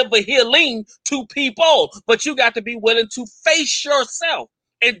can deliver healing to people. But you got to be willing to face yourself.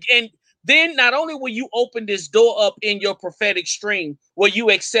 And then not only will you open this door up in your prophetic stream where you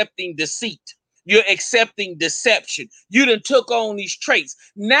accepting deceit, you're accepting deception, you done took on these traits.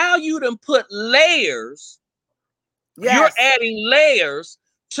 Now you done put layers. Yes. You're adding layers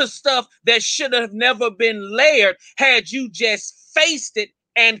to stuff that should have never been layered had you just faced it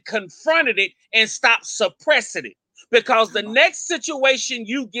and confronted it and stopped suppressing it. Because the next situation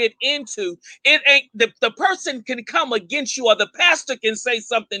you get into, it ain't the person can come against you, or the pastor can say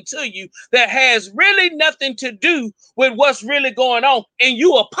something to you that has really nothing to do with what's really going on, and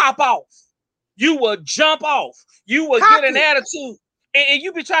you will pop off. You will jump off. You will get an attitude, and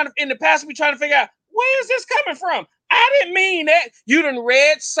you be trying to, in the past, be trying to figure out, where is this coming from? I didn't mean that. You done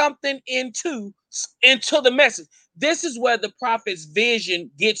read something into the message. This is where the prophet's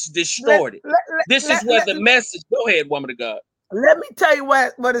vision gets distorted. This is where the message. Go ahead, woman of God. Let me tell you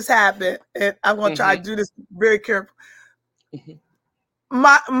what has happened, and I'm going to try to do this very careful.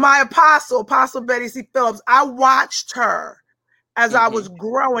 My Apostle Betty C. Phillips, I watched her as I was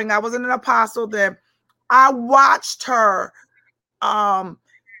growing. I wasn't an apostle then. I watched her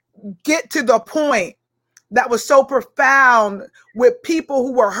get to the point that was so profound with people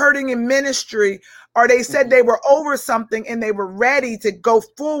who were hurting in ministry, or they said they were over something and they were ready to go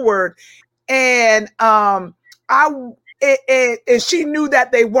forward. And and she knew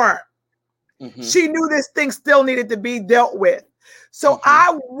that they weren't. She knew this thing still needed to be dealt with. So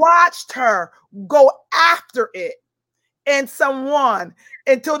I watched her go after it and someone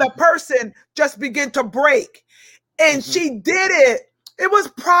until the person just began to break. And she did it. It was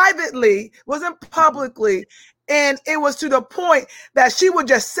privately, wasn't publicly. And it was to the point that she would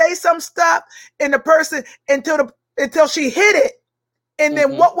just say some stuff in the person until she hit it. And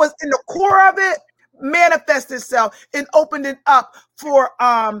then what was in the core of it manifested itself and opened it up for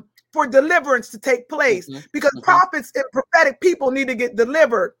deliverance to take place. Because prophets and prophetic people need to get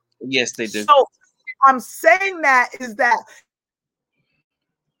delivered. Yes, they do. So I'm saying that is that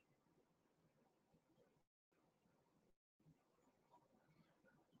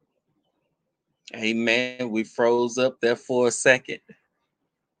amen. We froze up there for a second.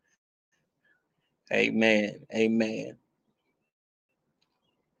 Amen. Amen.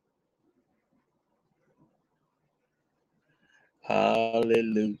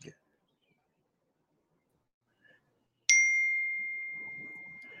 Hallelujah.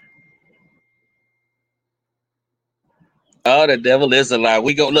 Oh, the devil is a lie.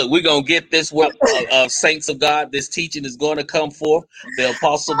 We're gonna get this what saints of God. This teaching is going to come forth. The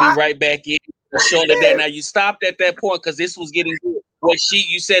apostle be right back in. Showing that now you stopped at that point because this was getting good. What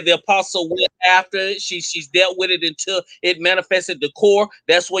you said the apostle went after it. She's dealt with it until it manifested the core.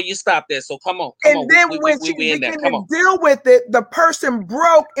 That's where you stopped at. So come on. And then when she began to deal with it, the person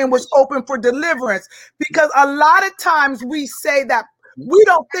broke and was open for deliverance. Because a lot of times we say that we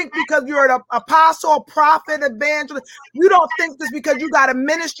don't think because you're an apostle, prophet, evangelist, you don't think just because you got a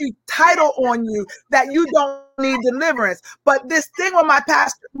ministry title on you that you don't need deliverance. But this thing when my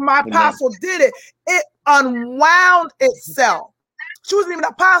apostle did it, it unwound itself. She wasn't even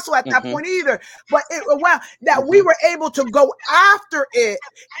an apostle at that point either, but it unwound that we were able to go after it.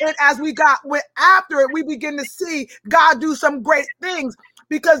 And as we went after it, we begin to see God do some great things.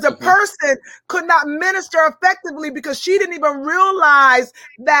 Because the person could not minister effectively because she didn't even realize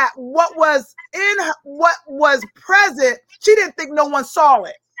that what was present, she didn't think no one saw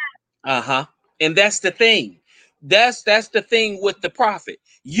it. And that's the thing. That's the thing with the prophet.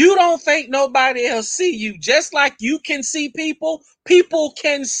 You don't think nobody else see you. Just like you can see people, people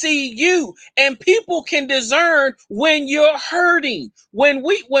can see you, and people can discern when you're hurting. When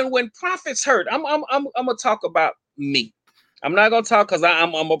prophets hurt, I'm gonna talk about me. I'm not going to talk because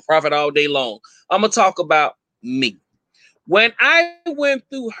I'm a prophet all day long. I'm going to talk about me. When I went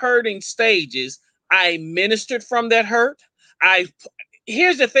through hurting stages, I ministered from that hurt.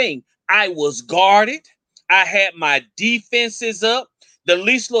 Here's the thing. I was guarded. I had my defenses up. The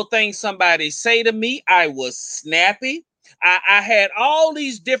least little thing somebody say to me, I was snappy. I had all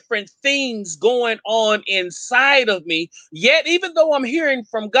these different things going on inside of me. Yet, even though I'm hearing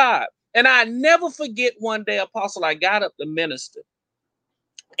from God, and I never forget one day, Apostle, I got up to minister.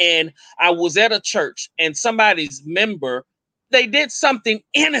 And I was at a church and somebody's member, they did something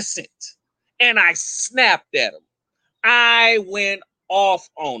innocent. And I snapped at them. I went off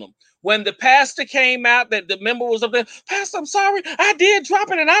on them. When the pastor came out, that the member was up there, Pastor, I'm sorry, I did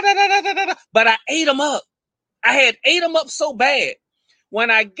drop it, and but I ate them up. I had ate them up so bad. When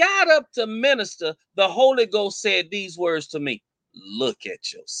I got up to minister, the Holy Ghost said these words to me: look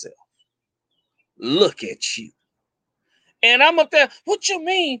at yourself. Look at you. And I'm up there, what you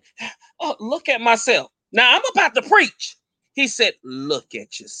mean? Oh, look at myself. Now I'm about to preach. He said, look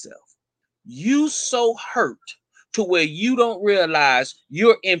at yourself. You so hurt to where you don't realize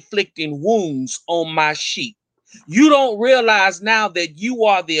you're inflicting wounds on my sheep. You don't realize now that you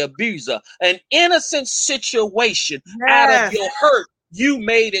are the abuser. An innocent situation, out of your hurt, you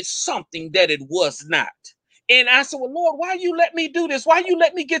made it something that it was not. And I said, well, Lord, why you let me do this? Why you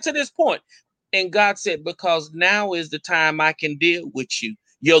let me get to this point? And God said, because now is the time I can deal with you.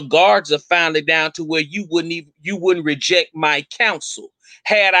 Your guards are finally down to where you wouldn't reject my counsel.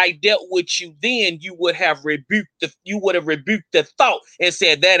 Had I dealt with you then, you would have rebuked the thought and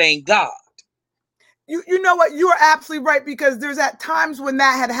said, that ain't God. You know what? You are absolutely right, because there's at times when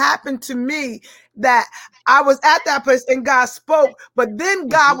that had happened to me that I was at that place and God spoke, but then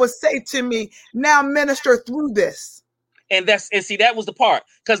God would say to me, now minister through this. And see, that was the part,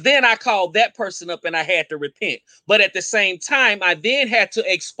 because then I called that person up and I had to repent. But at the same time, I then had to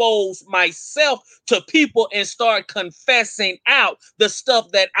expose myself to people and start confessing out the stuff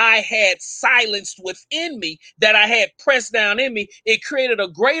that I had silenced within me, that I had pressed down in me. It created a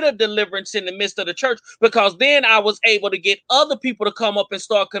greater deliverance in the midst of the church, because then I was able to get other people to come up and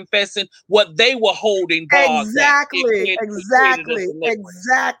start confessing what they were holding bogged. Exactly.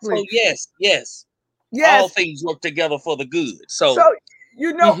 So yes. All things work together for the good. So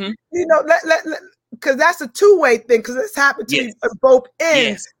because that's a two-way thing, because it's happened to me on both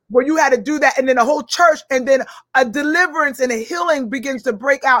ends, where you had to do that, and then the whole church, and then a deliverance and a healing begins to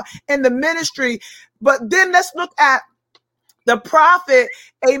break out in the ministry. But then let's look at the prophet,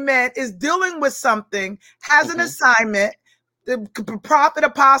 amen, is dealing with something, has an assignment, the prophet,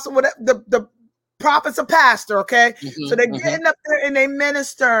 apostle, whatever, the prophet's a pastor, okay? So they're getting up there and they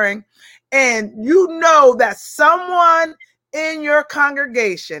ministering. And you know that someone in your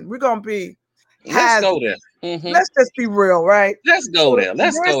congregation, we're going to be, let's go there. Let's just be real, right? Let's go there.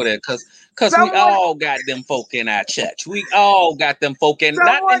 Let's go there, because we all got them folk in our church. We all got them folk in.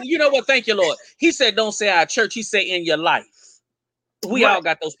 And you know what? Thank you, Lord. He said, don't say our church. He said, in your life. We all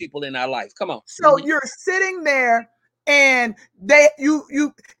got those people in our life. Come on. So you're sitting there, and you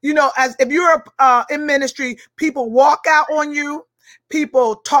know, as if you're in ministry, people walk out on you.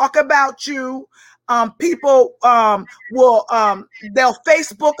 People talk about you. People will they'll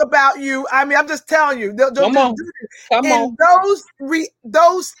Facebook about you. I mean, I'm just telling you, they'll Come just do this. And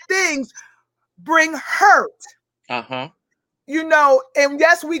those things bring hurt. You know, and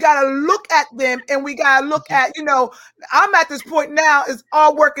yes, we got to look at them, and we got to look at, you know, I'm at this point now, it's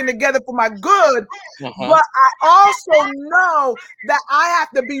all working together for my good. But I also know that I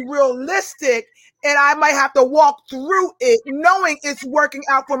have to be realistic, and I might have to walk through it knowing it's working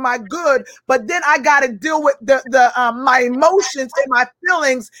out for my good. But then I got to deal with my emotions and my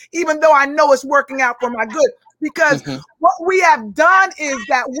feelings, even though I know it's working out for my good. Because what we have done is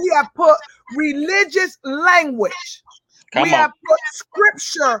that we have put religious language. We have put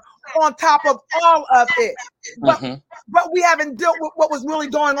scripture on top of all of it, but we haven't dealt with what was really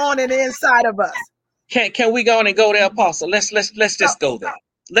going on in the inside of us. Can we go on and go there, Apostle? Let's just go there.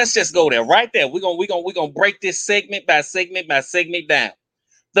 Let's just go there right there. We're gonna break this segment by segment down.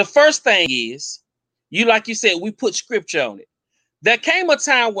 The first thing is, like you said, we put scripture on it. There came a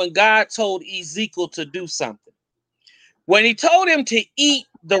time when God told Ezekiel to do something. When he told him to eat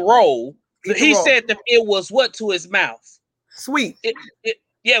the roll, he said that it was what to his mouth? Sweet.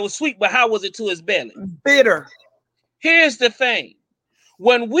 It was sweet, but how was it to his belly? Bitter. Here's the thing.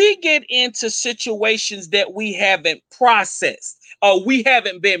 When we get into situations that we haven't processed, or we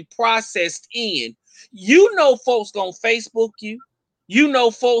haven't been processed in, you know folks gonna Facebook you. You know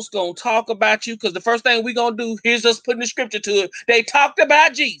folks gonna talk about you, because the first thing we gonna do, here's us putting the scripture to it. They talked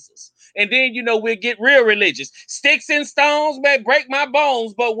about Jesus. And then, you know, we'll get real religious. Sticks and stones may break my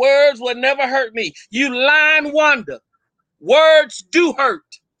bones, but words will never hurt me. You lying wonder. Words do hurt.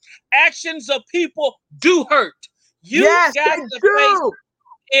 Actions of people do hurt. You got to face.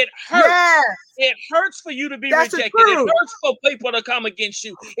 It hurts. Yes. It hurts for you to be That's rejected. It hurts for people to come against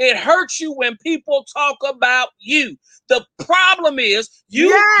you. It hurts you when people talk about you. The problem is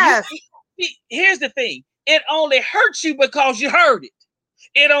here's the thing. It only hurts you because you heard it.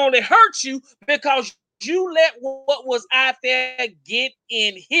 It only hurts you because you let what was out there get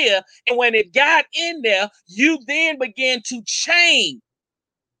in here. And when it got in there, you then began to change.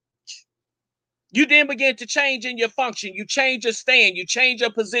 You then begin to change in your function. You change your stand. You change your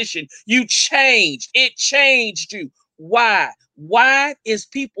position. You changed. It changed you. Why? Why is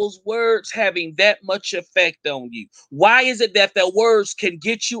people's words having that much effect on you? Why is it that their words can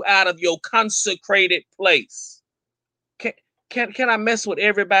get you out of your consecrated place? Can I mess with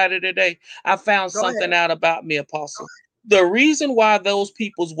everybody today? I found something out about me, Apostle. The reason why those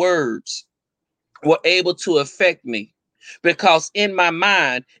people's words were able to affect me, because in my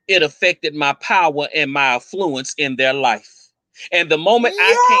mind, it affected my power and my influence in their life. And the moment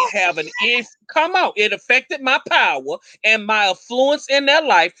I can't have it affected my power and my influence in their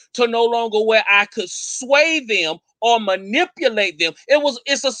life to no longer where I could sway them or manipulate them.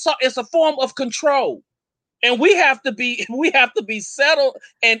 It's a form of control. And we have to be settled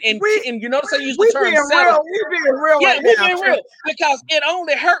and you notice I use the term settled. We're being real. Yeah, we're being real, because it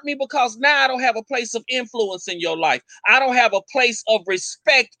only hurt me because now I don't have a place of influence in your life. I don't have a place of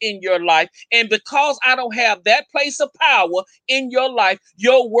respect in your life. And because I don't have that place of power in your life,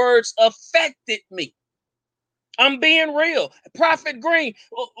 your words affected me. I'm being real. Prophet Green,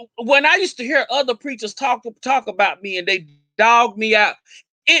 when I used to hear other preachers talk about me and they dogged me out,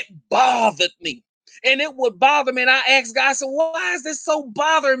 it bothered me. And it would bother me. And I asked God, I said, why is this so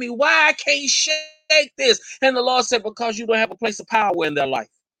bothering me? Why I can't shake this? And the Lord said, because you don't have a place of power in their life.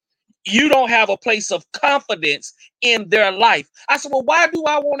 You don't have a place of confidence in their life. I said, well, why do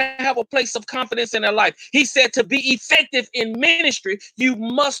I want to have a place of confidence in their life? He said, to be effective in ministry, you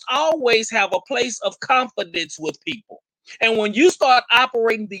must always have a place of confidence with people. And when you start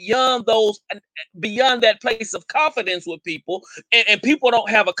operating beyond that place of confidence with people, and people don't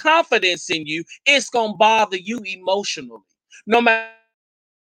have a confidence in you, it's going to bother you emotionally. No matter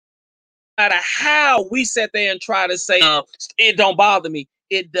how we sit there and try to say, it don't bother me,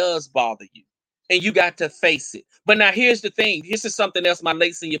 it does bother you. And you got to face it. But now here's the thing. This is something else my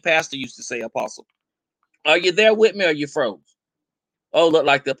late senior pastor used to say, Apostle. Are you there with me or you froze? Oh, look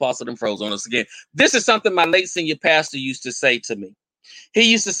like the apostle them froze on us again. This is something my late senior pastor used to say to me. He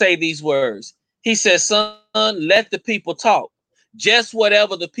used to say these words. He says, son, let the people talk. Just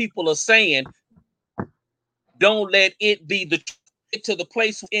whatever the people are saying, don't let it be to the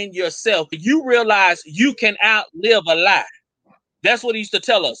place in yourself. You realize you can outlive a lie. That's what he used to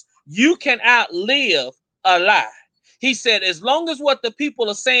tell us. You can outlive a lie. He said, as long as what the people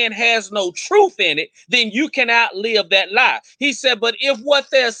are saying has no truth in it, then you can outlive that lie. He said, but if what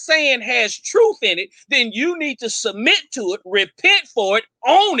they're saying has truth in it, then you need to submit to it, repent for it,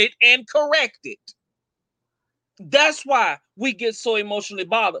 own it, and correct it. That's why we get so emotionally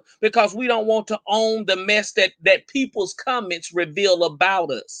bothered, because we don't want to own the mess that people's comments reveal about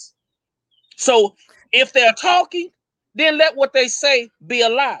us. So if they're talking, then let what they say be a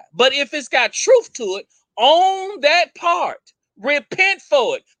lie. But if it's got truth to it, own that part. Repent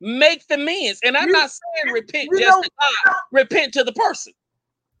for it. Make the amends. And I'm not saying repent just to God. Repent to the person.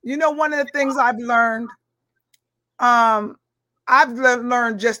 You know, one of the things I've learned, I've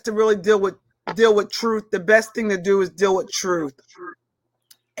learned just to really deal with truth. The best thing to do is deal with truth.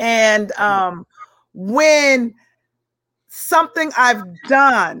 And when something I've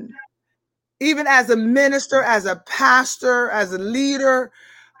done, even as a minister, as a pastor, as a leader,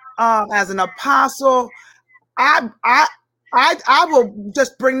 as an apostle, I will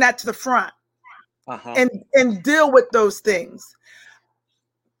just bring that to the front and deal with those things.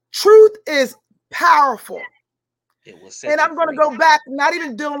 Truth is powerful. And I'm going to go back, not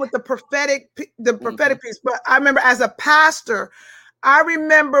even dealing with the prophetic piece, but I remember as a pastor, I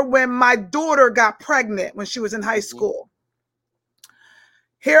remember when my daughter got pregnant when she was in high school.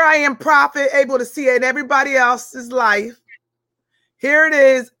 Here I am, prophet, able to see it in everybody else's life. Here it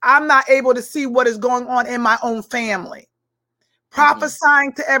is. I'm not able to see what is going on in my own family.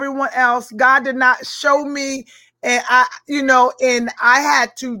 Prophesying to everyone else. God did not show me. And I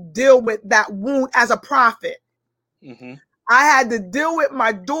had to deal with that wound as a prophet. I had to deal with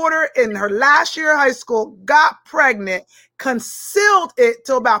my daughter in her last year of high school, got pregnant, concealed it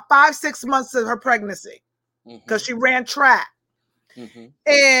till about 5-6 months of her pregnancy because she ran track.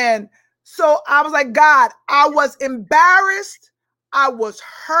 And so I was like, God, I was embarrassed. I was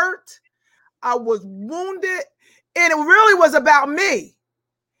hurt. I was wounded. And it really was about me.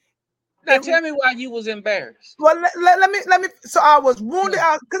 Now tell me why you was embarrassed. Well, let me. So I was wounded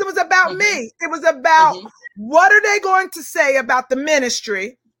because it was about me. It was about what are they going to say about the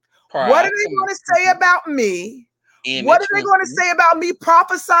ministry? Pride. What are they going to say about me? Image. What are they going to say about me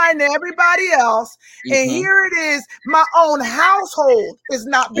prophesying to everybody else? And here it is, my own household is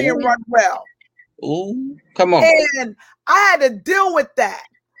not being run well. Ooh, come on. And I had to deal with that.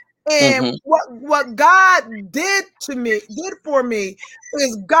 And what God did for me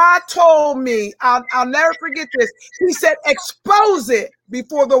is God told me, I'll never forget this. He said, expose it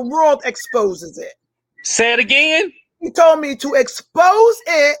before the world exposes it. Say it again. He told me to expose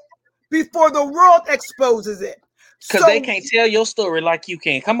it before the world exposes it. Because they can't tell your story like you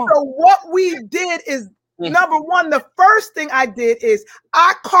can. Come on. So what we did is, number one, the first thing I did is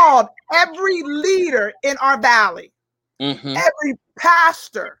I called every leader in our valley, every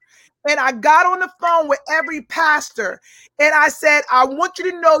pastor. And I got on the phone with every pastor and I said, I want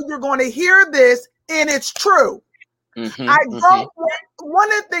you to know you're going to hear this and it's true. One of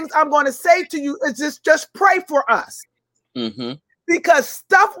the things I'm going to say to you is just pray for us. Because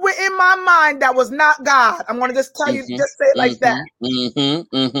stuff went in my mind that was not God. I'm going to just tell you, just say it like that.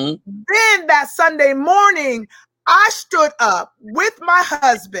 Then that Sunday morning, I stood up with my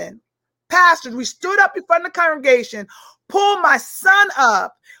husband, pastors. We stood up in front of the congregation, pulled my son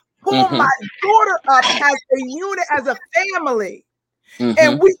up, pulled my daughter up as a unit, as a family.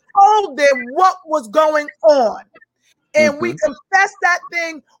 And we told them what was going on. And we confessed that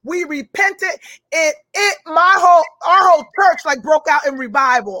thing. We repented. And our whole church like broke out in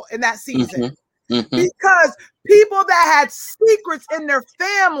revival in that season. Because people that had secrets in their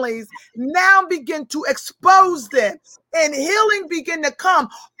families now begin to expose them. And healing began to come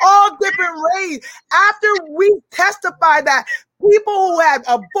all different ways. After we testified that people who had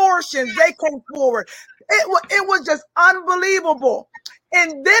abortions, they came forward. It was just unbelievable.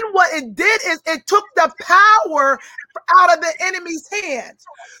 And then what it did is it took the power out of the enemy's hands.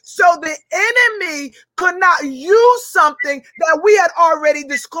 So the enemy could not use something that we had already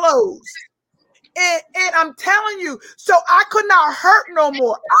disclosed. And I'm telling you, so I could not hurt no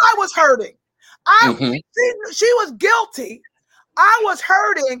more. I was hurting. She was guilty. I was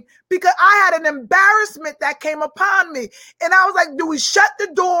hurting because I had an embarrassment that came upon me. And I was like, do we shut the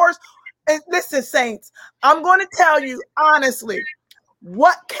doors? And listen, saints, I'm going to tell you honestly,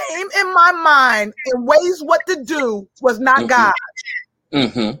 what came in my mind and ways what to do was not God.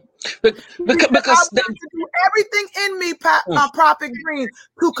 Because I wanted to do everything in me, Prophet Green,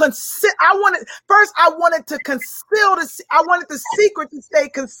 to conceal. I wanted to conceal I wanted the secret to stay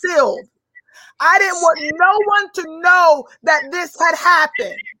concealed. I didn't want no one to know that this had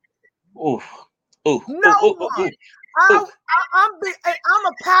happened. No one. I'm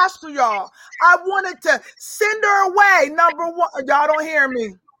a pastor, y'all. I wanted to send her away. Number one, y'all don't hear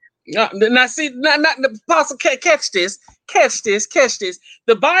me. Now see, not the apostle. Catch this.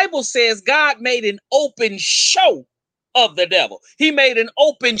 The Bible says God made an open show of the devil. He made an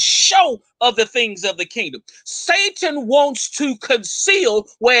open show of the things of the kingdom. Satan wants to conceal,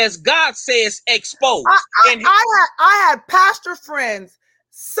 whereas God says expose. I had pastor friends.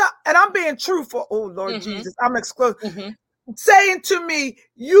 So, and I'm being truthful. Oh Lord Jesus, I'm exclusive. Saying to me,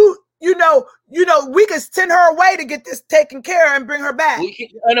 you know, we could send her away to get this taken care of and bring her back.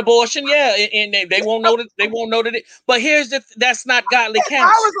 An abortion, yeah, and they won't know that. They won't know that. But that's not godly counsel.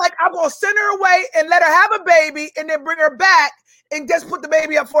 I was like, I'm gonna send her away and let her have a baby, and then bring her back and just put the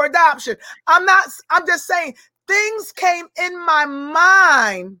baby up for adoption. I'm just saying things came in my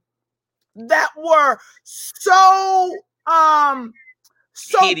mind that were so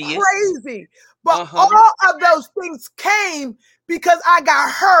hideous, crazy. But all of those things came because I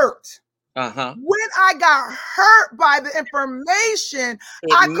got hurt. When I got hurt by the information,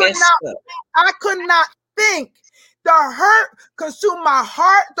 I could not think. The hurt consumed my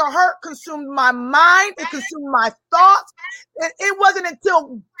heart. The hurt consumed my mind. It consumed my thoughts. And it wasn't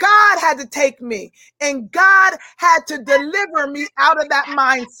until God had to take me and God had to deliver me out of that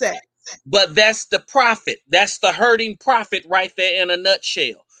mindset. But that's the prophet. That's the hurting prophet right there in a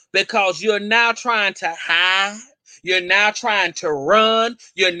nutshell. Because you're now trying to hide. You're now trying to run.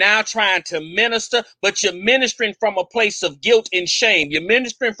 You're now trying to minister, but you're ministering from a place of guilt and shame. You're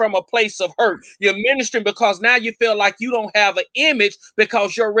ministering from a place of hurt. You're ministering because now you feel like you don't have an image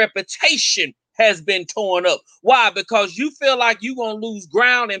because your reputation has been torn up. Why? Because you feel like you're going to lose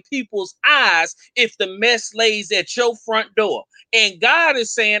ground in people's eyes if the mess lays at your front door. And God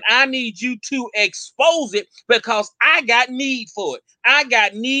is saying, I need you to expose it because I got need for it. I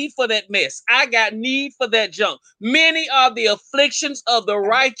got need for that mess. I got need for that junk. Many are the afflictions of the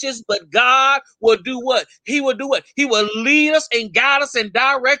righteous, but God will do what? He will do what? He will lead us and guide us and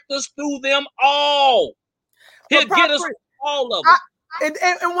direct us through them all. He'll get us all of them.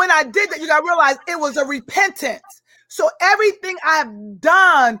 And when I did that, you got to realize it was a repentance. So everything I've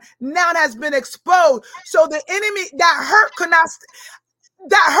done now has been exposed. So the enemy, that hurt could not,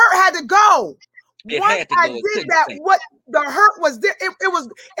 that hurt had to go. Once I did that, what the hurt was there, it was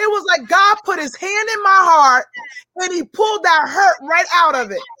like God put his hand in my heart and he pulled that hurt right out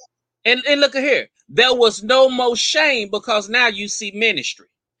of it. And look at here. There was no more shame because now you see ministry.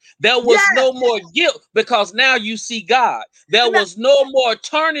 There was no more guilt because now you see God. There was no more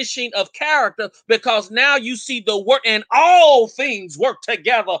tarnishing of character because now you see the work, and all things work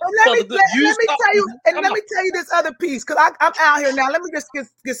together. Let me tell you this other piece, because I'm out here now. Let me just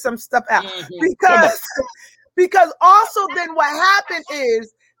get some stuff out. Because also then what happened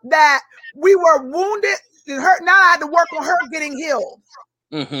is that we were wounded and hurt. Now I had to work on her getting healed.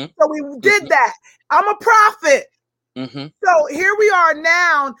 So we did that. I'm a prophet. So here we are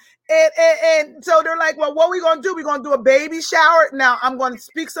now, and so they're like, well, what are we going to do? We're going to do a baby shower. Now I'm going to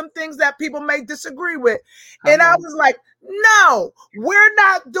speak some things that people may disagree with. And I was like, no, we're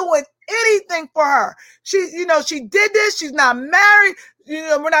not doing anything for her. She did this. She's not married.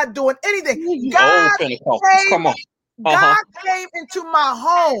 We're not doing anything. God came into my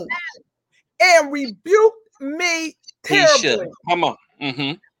home and rebuked me terribly. Come on.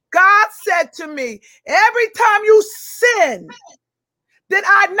 God said to me, every time you sin, did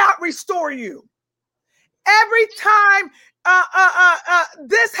I not restore you? Every time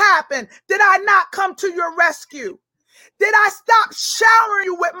this happened, did I not come to your rescue? Did I stop showering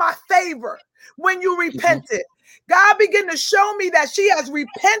you with my favor when you repented? God began to show me that she has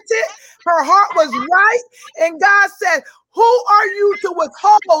repented. Her heart was right. And God said, who are you to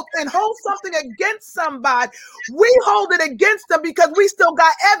withhold and hold something against somebody? We hold it against them because we still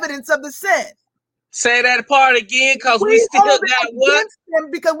got evidence of the sin. Say that part again, because we still got what? Them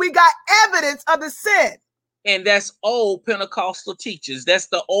because we got evidence of the sin. And that's old Pentecostal teachers. That's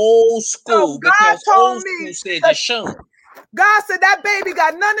the old school. So God told me, said just shun. God said that baby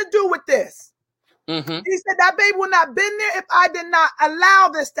got nothing to do with this. He said that baby would not have been there if I did not allow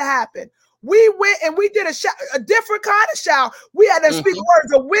this to happen. We went and we did a different kind of shower. We had to speak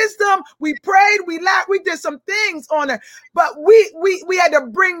words of wisdom. We prayed, we laughed, we did some things on her. But we had to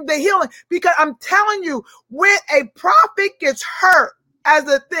bring the healing, because I'm telling you, when a prophet gets hurt as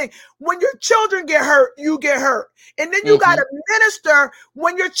a thing, when your children get hurt, you get hurt. And then you got to minister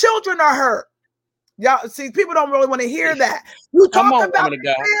when your children are hurt. Y'all see, people don't really want to hear that. You talk about the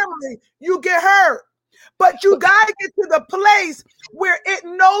family, you get hurt. But you got to get to the place where it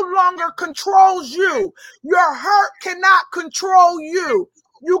no longer controls you. Your hurt cannot control you.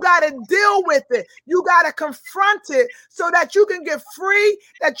 You got to deal with it. You got to confront it so that you can get free,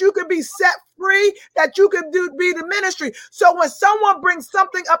 that you can be set free, that you can be the ministry. So when someone brings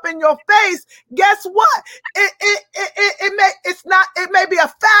something up in your face, guess what? It may be a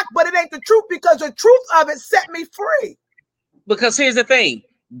fact, but it ain't the truth, because the truth of it set me free. Because here's the thing.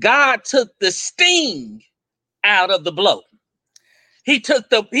 God took the sting out of the blow. He took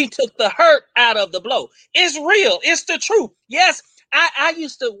the hurt out of the blow. It's real. It's the truth. Yes, I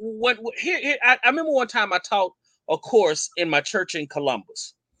used to I remember one time I taught a course in my church in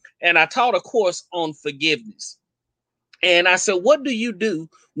Columbus, and I taught a course on forgiveness. And I said, what do you do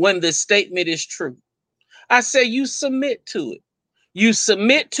when the statement is true? I said, you submit to it. You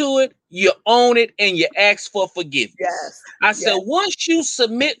submit to it, you own it, and you ask for forgiveness. Yes. I said, once you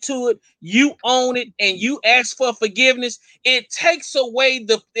submit to it, you own it, and you ask for forgiveness, it takes away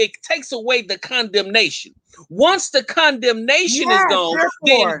the condemnation. Once the condemnation is gone,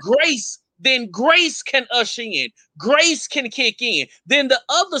 then grace can usher in. Grace can kick in. Then the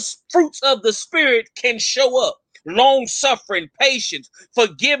other fruits of the Spirit can show up. Long suffering, patience,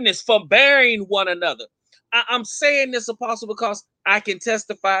 forgiveness, forbearing one another. I'm saying this, Apostle, because I can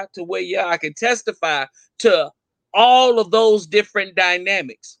testify to where you are. I can testify to all of those different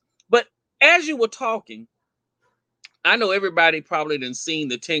dynamics. But as you were talking, I know everybody probably done seen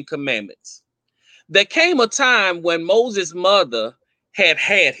the 10 Commandments. There came a time when Moses' mother had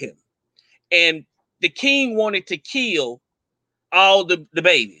him, and the king wanted to kill all the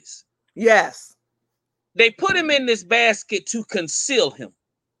babies. Yes. They put him in this basket to conceal him.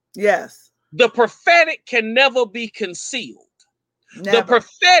 Yes. The prophetic can never be concealed. The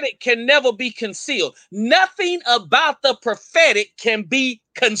prophetic can never be concealed. Nothing about the prophetic can be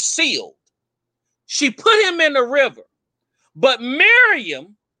concealed. She put him in the river, but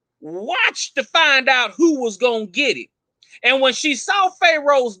Miriam watched to find out who was going to get him. And when she saw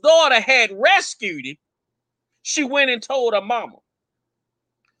Pharaoh's daughter had rescued him, she went and told her mama.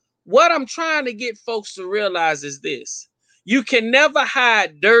 What I'm trying to get folks to realize is this. You can never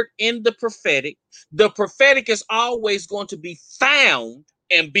hide dirt in the prophetic. The prophetic is always going to be found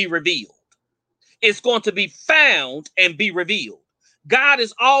and be revealed. It's going to be found and be revealed. God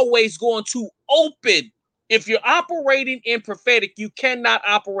is always going to open. If you're operating in prophetic, you cannot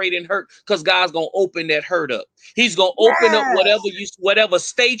operate in hurt because God's going to open that hurt up. He's going to open up whatever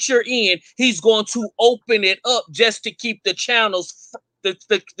state you're in. He's going to open it up just to keep the channels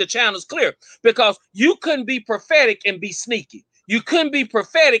the channels clear, because you couldn't be prophetic and be sneaky. You couldn't be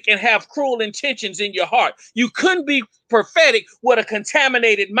prophetic and have cruel intentions in your heart. You couldn't be prophetic with a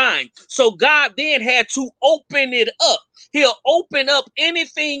contaminated mind. So God then had to open it up. He'll open up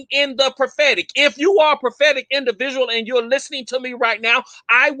anything in the prophetic. If you are a prophetic individual and you're listening to me right now,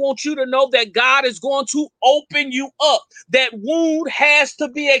 I want you to know that God is going to open you up. That wound has to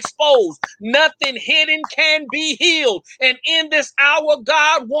be exposed. Nothing hidden can be healed. And in this hour,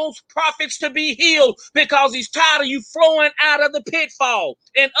 God wants prophets to be healed because he's tired of you flowing out of the pitfall.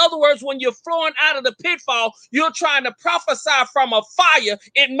 In other words, when you're flowing out of the pitfall, you're trying to prophesy from a fire.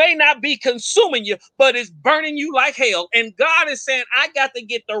 It may not be consuming you, but it's burning you like hell. And God is saying, I got to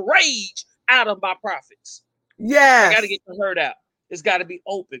get the rage out of my prophets. Yes. I got to get the hurt out. It's got to be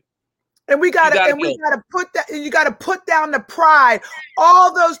open. And we gotta put down the pride,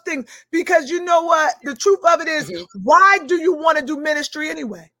 all those things, because you know what? The truth of it is, why do you want to do ministry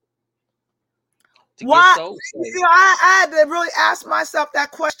anyway? Why? I had to really ask myself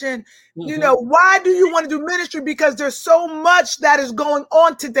that question. You know, why do you want to do ministry? Because there's so much that is going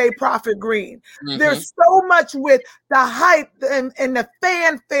on today, Prophet Green. There's so much with the hype and the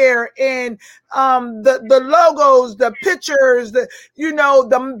fanfare and the logos, the pictures, the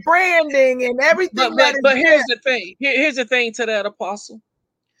branding and everything. But here's the thing. Here's the thing to that, Apostle.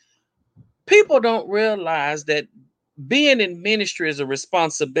 People don't realize that being in ministry is a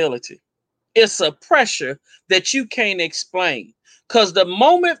responsibility. It's a pressure that you can't explain. Because the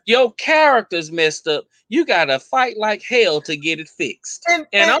moment your character's messed up, you got to fight like hell to get it fixed.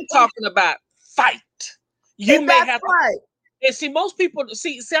 And I'm talking about fight. You may have to. And see, most people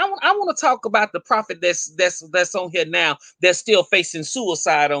I want to talk about the prophet that's on here now that's still facing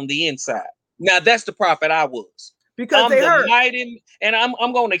suicide on the inside. Now, that's the prophet I was. Because they hurt. And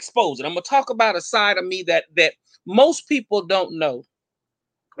I'm going to expose it. I'm going to talk about a side of me that most people don't know.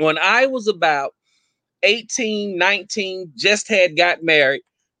 When I was about 18, 19, just had got married,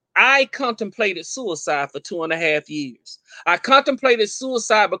 I contemplated suicide for 2.5 years. I contemplated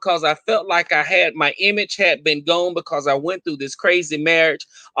suicide because I felt like my image had been gone because I went through this crazy marriage.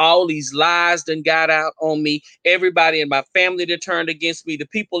 All these lies then got out on me. Everybody in my family that turned against me. The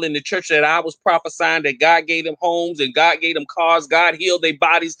people in the church that I was prophesying that God gave them homes and God gave them cars. God healed their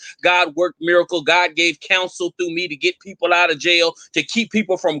bodies. God worked miracles. God gave counsel through me to get people out of jail, to keep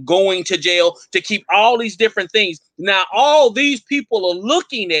people from going to jail, to keep all these different things. Now, all these people are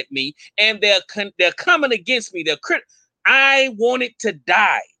looking at me and they're coming against me. I wanted to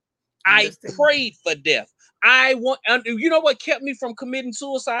die. I prayed for death. You know what kept me from committing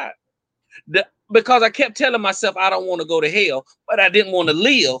suicide? Because I kept telling myself I don't want to go to hell, but I didn't want to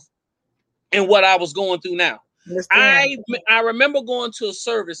live in what I was going through now. I remember going to a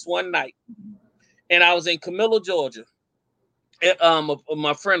service one night, and I was in Camilla, Georgia, at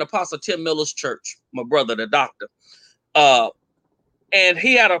my friend Apostle Tim Miller's church, my brother, the doctor. And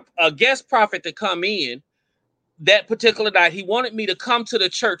he had a guest prophet to come in that particular night. He wanted me to come to the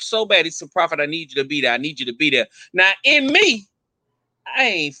church so bad. He said, Prophet, I need you to be there. I need you to be there. Now, in me, I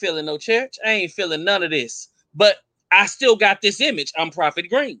ain't feeling no church. I ain't feeling none of this. But I still got this image. I'm Prophet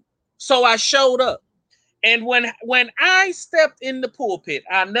Green. So I showed up. And when I stepped in the pulpit,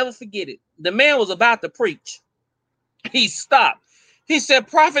 I'll never forget it. The man was about to preach. He stopped. He said,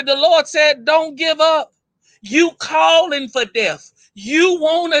 Prophet, the Lord said, don't give up. You calling for death. You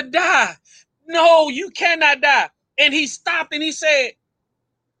want to die. No, you cannot die. And he stopped and he said,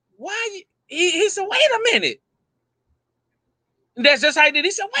 why? He said, wait a minute. And that's just how he did.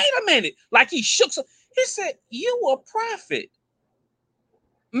 He said, wait a minute. Like he shook. He said, you a prophet.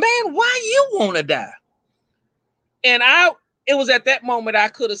 Man, why you want to die? And it was at that moment I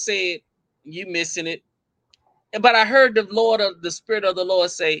could have said, you missing it. But I heard the Spirit of the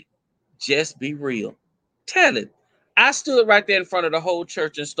Lord say, just be real. Tell him. I stood right there in front of the whole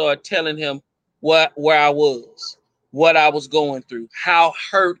church and started telling him where I was. what I was going through, how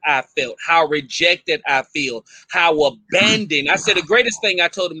hurt I felt, how rejected I feel, how abandoned. I said the greatest thing I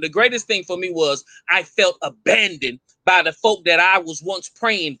told him, the greatest thing for me was I felt abandoned by the folk that I was once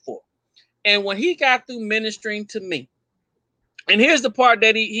praying for. And when he got through ministering to me, and here's the part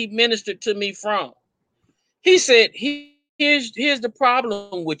that he ministered to me from, he said, here's the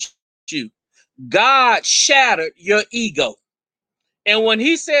problem with you. God shattered your ego. And when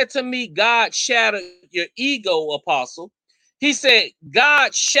he said to me, God shattered your ego, Apostle, he said,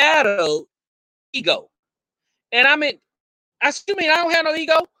 God shadowed ego. And I mean, I mean, I don't have no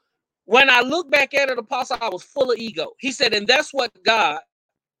ego. When I look back at it, Apostle, I was full of ego. He said, and that's what God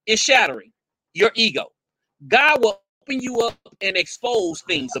is shattering, your ego. God will open you up and expose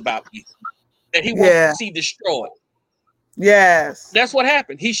things about you that he wants to see destroyed. Yes. That's what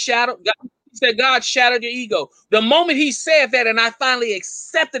happened. He shattered God. He said, God shattered your ego. The moment he said that, and I finally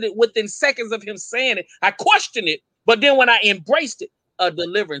accepted it within seconds of him saying it, I questioned it. But then when I embraced it, a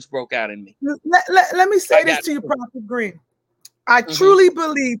deliverance broke out in me. Let me say this to you, Prophet Green. I truly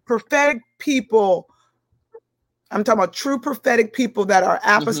believe prophetic people, I'm talking about true prophetic people that are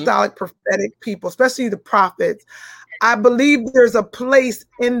apostolic prophetic people, especially the prophets. I believe there's a place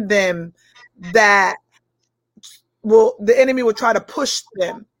in them that the enemy will try to push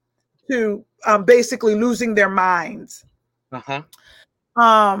them to basically losing their minds.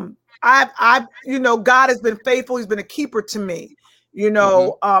 I've you know, God has been faithful. He's been a keeper to me. You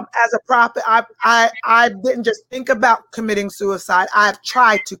know, as a prophet, I didn't just think about committing suicide. I've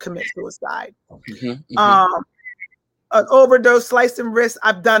tried to commit suicide. An overdose, slicing wrist.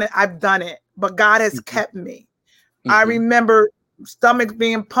 I've done it. But God has kept me. I remember stomach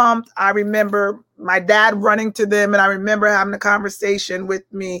being pumped. I remember my dad running to them, and I remember having a conversation with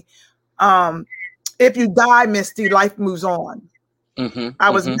me. If you die, Misty, life moves on. I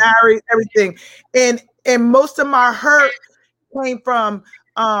was married, everything. And most of my hurt came from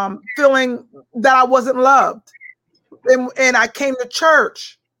feeling that I wasn't loved. And I came to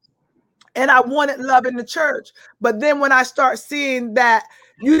church and I wanted love in the church. But then when I start seeing that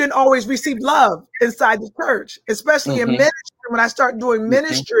you didn't always receive love inside the church, especially in ministry, when I start doing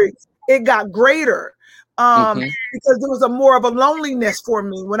ministry, it got greater. Because there was a more of a loneliness for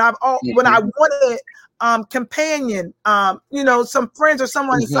me when I wanted companion, you know, some friends or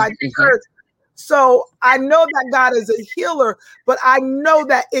someone inside the church. So I know that God is a healer, but I know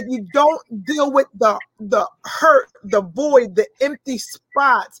that if you don't deal with the hurt, the void, the empty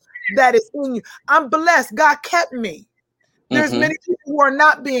spots that is in you, I'm blessed. God kept me. There's many people who are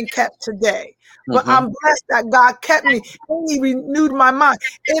not being kept today, but I'm blessed that God kept me and he renewed my mind.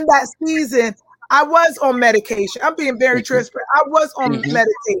 In that season, I was on medication. I'm being very transparent. I was on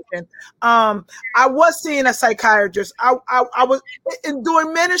medication. I was seeing a psychiatrist. I was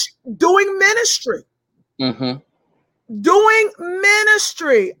doing ministry. Doing ministry.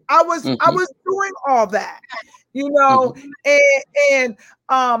 I was doing all that, you know,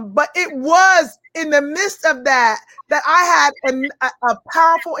 but it was in the midst of that I had a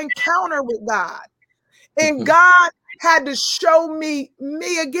powerful encounter with God, and God had to show me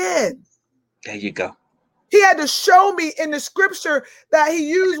again. There you go. He had to show me in the scripture that he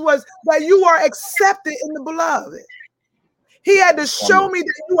used was that you are accepted in the beloved. He had to show me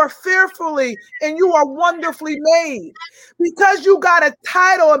that you are fearfully and you are wonderfully made. Because you got a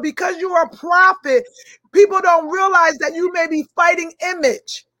title and because you are a prophet, people don't realize that you may be fighting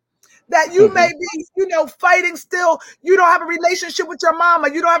image. That you may be, you know, fighting still. You don't have a relationship with your mama.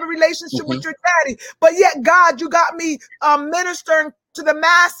 You don't have a relationship with your daddy. But yet, God, you got me ministering to the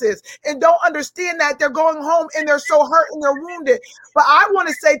masses and don't understand that they're going home and they're so hurt and they're wounded. But I want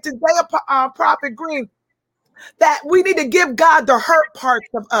to say today, Prophet Green, that we need to give God the hurt parts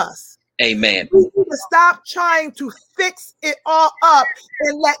of us. Amen. We need to stop trying to fix it all up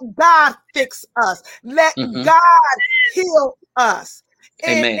and let God fix us. Let God heal us.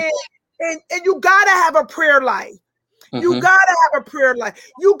 Amen. And you got to have a prayer life. You got to have a prayer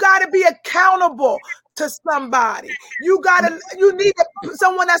life. You got to be accountable to somebody. You need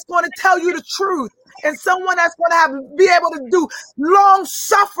someone that's going to tell you the truth and someone that's going to be able to do long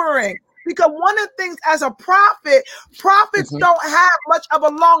suffering. Because one of the things as a prophet, prophets don't have much of a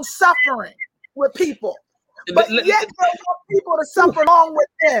long suffering with people. But yet they want people to suffer along with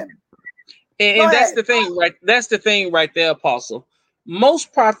them. And that's the thing, right? That's the thing right there, Apostle.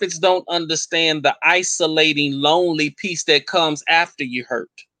 Most prophets don't understand the isolating, lonely piece that comes after you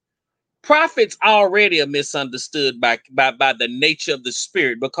hurt. Prophets already are misunderstood by the nature of the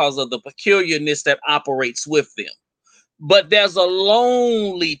spirit because of the peculiarness that operates with them. But there's a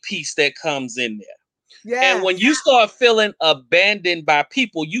lonely piece that comes in there. And when you start feeling abandoned by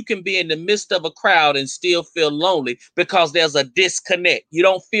people, you can be in the midst of a crowd and still feel lonely because there's a disconnect. You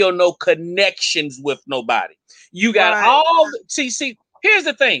don't feel no connections with nobody. You got see, here's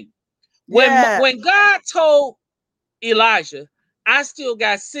the thing. When God told Elijah, I still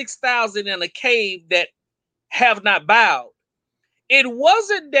got 6,000 in a cave that have not bowed. It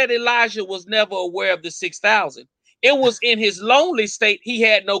wasn't that Elijah was never aware of the 6,000. It was in his lonely state. He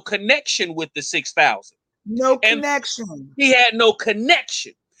had no connection with the 6,000. No connection. He had no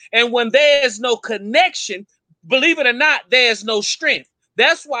connection. And when there's no connection, believe it or not, there's no strength.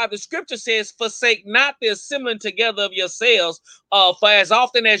 That's why the scripture says, forsake not the assembling together of yourselves, for as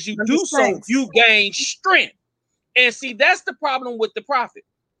often as you do so, you gain strength. And see, that's the problem with the prophet.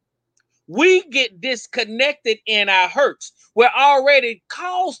 We get disconnected in our hurts. We're already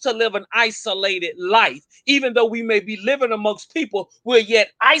caused to live an isolated life. Even though we may be living amongst people, we're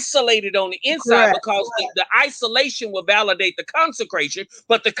yet isolated on the inside because the isolation will validate the consecration,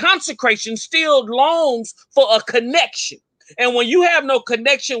 but the consecration still longs for a connection. And when you have no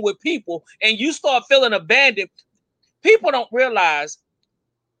connection with people and you start feeling abandoned, people don't realize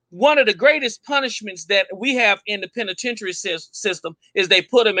one of the greatest punishments that we have in the penitentiary system is they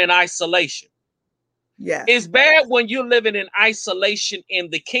put them in isolation. Yeah, it's bad when you're living in isolation in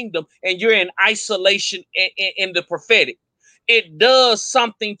the kingdom and you're in isolation in the prophetic. It does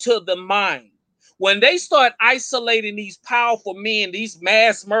something to the mind. When they start isolating these powerful men, these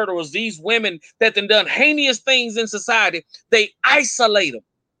mass murderers, these women that have done heinous things in society, they isolate them.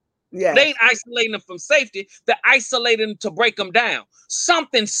 Yeah, they ain't isolating them from safety. They're isolating them to break them down.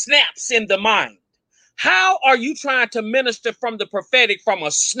 Something snaps in the mind. How are you trying to minister from the prophetic from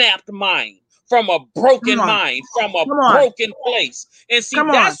a snapped mind, from a broken mind, from a broken place? And see,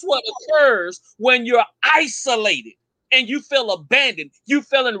 that's what occurs when you're isolated and you feel abandoned, you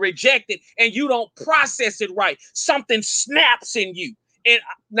feeling rejected, and you don't process it right. Something snaps in you. And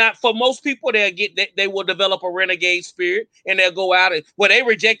not for most people, they will develop a renegade spirit and they'll go out and, well, they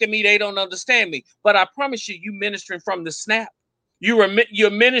rejected me, they don't understand me. But I promise you, you ministering from the snap.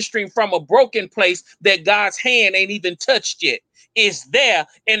 You're ministering from a broken place that God's hand ain't even touched yet. It's there,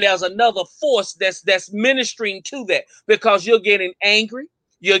 and there's another force that's ministering to that because you're getting angry,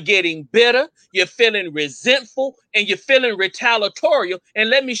 you're getting bitter, you're feeling resentful, and you're feeling retaliatorial. And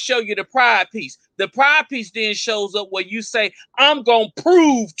let me show you the pride piece. The pride piece then shows up where you say, I'm going to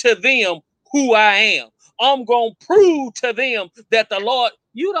prove to them who I am. I'm going to prove to them that the Lord,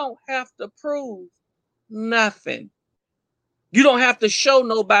 you don't have to prove nothing. You don't have to show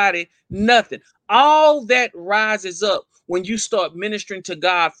nobody nothing. All that rises up when you start ministering to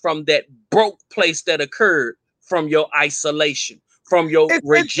God from that broke place that occurred from your isolation, from your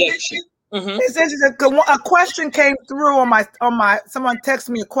rejection. It's interesting. A question came through on my. Someone texted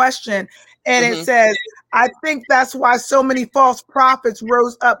me a question, and it says, "I think that's why so many false prophets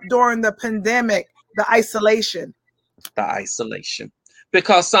rose up during the pandemic. The isolation,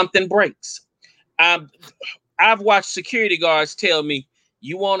 because something breaks." I've watched security guards tell me,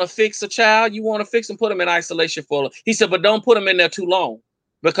 "You want to fix a child? You want to fix and put them in isolation for." He said, "But don't put them in there too long,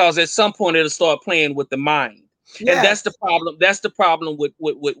 because at some point it'll start playing with the mind." Yes. And that's the problem. That's the problem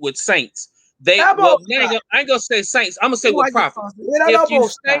with saints. I ain't gonna say saints. I'm gonna say with prophets.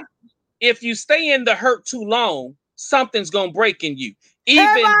 If you stay in the hurt too long, something's gonna break in you.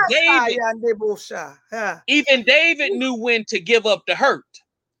 Even David knew when to give up the hurt.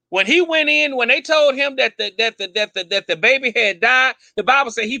 When he went in, when they told him that the baby had died, the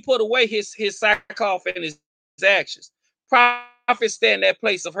Bible said he put away his sackcloth and his ashes. Prophets stay in that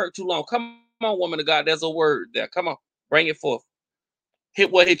place of hurt too long. Come on, woman of God, there's a word there. Come on, bring it forth.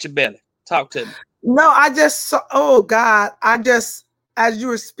 Hit your belly. Talk to me. No, I just saw. Oh God, as you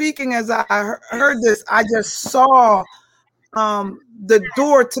were speaking, as I heard this, I just saw the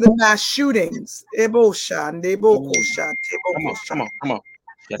door to the mass shootings. Come on.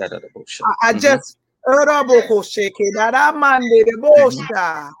 I just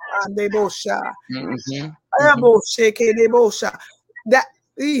that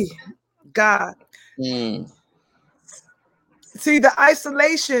God. See, the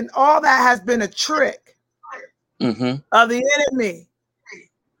isolation, all that has been a trick of the enemy.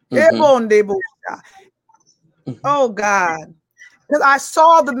 Oh God. Because I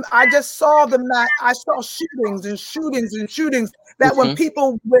saw shootings that when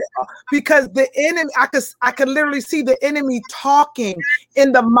people, because the enemy, I could literally see the enemy talking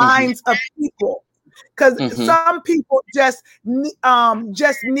in the minds of people. Because some people just needed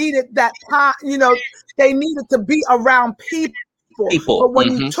that time, they needed to be around people. people. But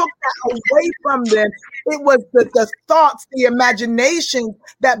when you took that away from them, it was the thoughts, the imagination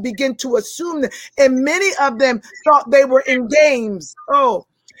that begin to assume that. And many of them thought they were in games. Oh,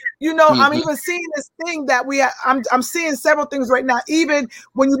 you know, I'm even seeing this thing that I'm seeing several things right now. Even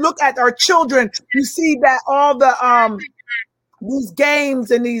when you look at our children, you see that all the these games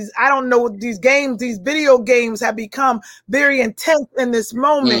and these video games have become very intense in this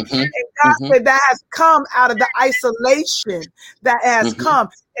moment. And God said that has come out of the isolation that has come.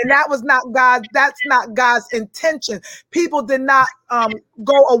 And that's not God's intention. People did not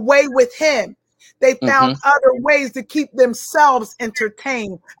go away with him. They found other ways to keep themselves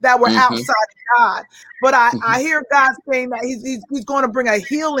entertained that were outside God. But I hear God saying that he's going to bring a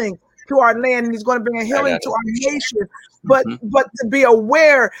healing to our land, and he's going to bring a healing to our nation. But to be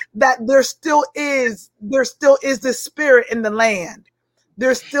aware that there still is this spirit in the land.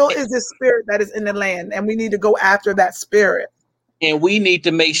 There still is this spirit that is in the land, and we need to go after that spirit. And we need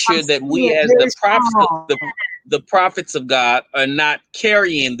to make sure that we, as the prophets of God, are not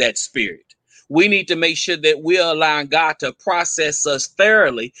carrying that spirit. We need to make sure that we're allowing God to process us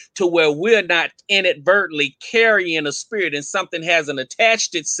thoroughly to where we're not inadvertently carrying a spirit and something hasn't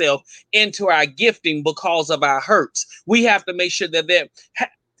attached itself into our gifting because of our hurts. We have to make sure that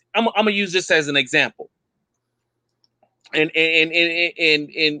I'm going to use this as an example. And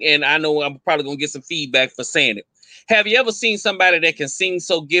I know I'm probably going to get some feedback for saying it. Have you ever seen somebody that can sing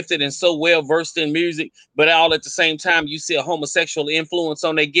so gifted and so well versed in music, but all at the same time you see a homosexual influence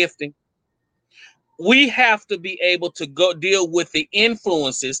on their gifting? We have to be able to go deal with the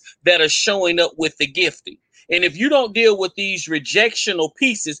influences that are showing up with the gifting. And if you don't deal with these rejectional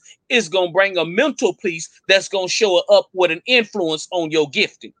pieces, it's going to bring a mental piece that's going to show up with an influence on your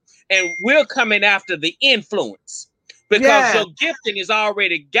gifting. And we're coming after the influence because your gifting has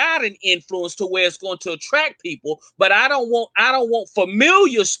already got an influence to where it's going to attract people. But I don't want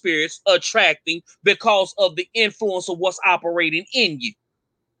familiar spirits attracting because of the influence of what's operating in you.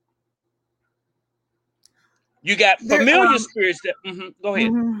 You got familiar spirits that go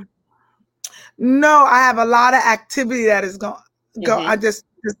ahead. No, I have a lot of activity that is going. I just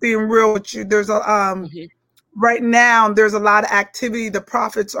being real with you. There's a right now there's a lot of activity. The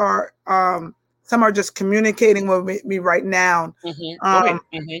prophets are some are just communicating with me right now.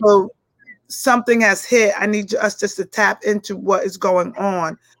 So something has hit. I need us just to tap into what is going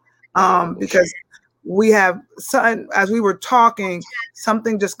on because we have something, as we were talking,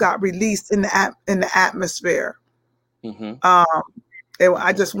 something just got released in the atmosphere. I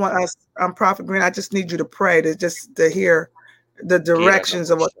just want us, Prophet Green, I just need you to pray to hear the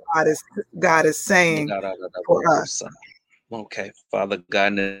directions of what God is saying for us. Okay, Father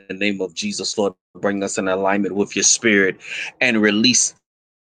God, in the name of Jesus, Lord, bring us in alignment with your spirit and release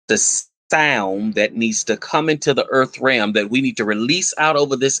the sound that needs to come into the earth realm that we need to release out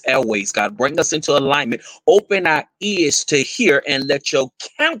over this airways. God, bring us into alignment. Open our ears to hear and let your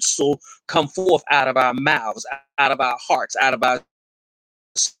counsel come forth out of our mouths, out of our hearts, out of our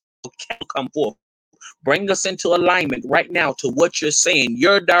come forth. Bring us into alignment right now to what you're saying,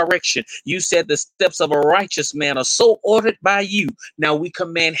 your direction. You said the steps of a righteous man are so ordered by you. Now we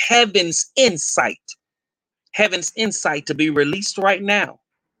command heaven's insight to be released right now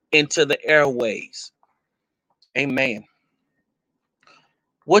into the airways. Amen.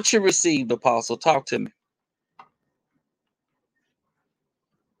 What you received, Apostle? Talk to me.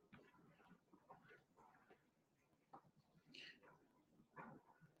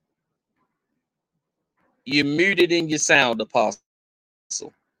 You're muted in your sound, Apostle.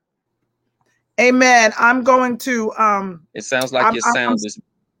 Amen. I'm going to it sounds like your sound is.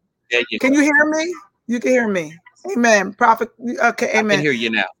 Can you hear me? You can hear me. Amen. Prophet. Okay, amen. I can hear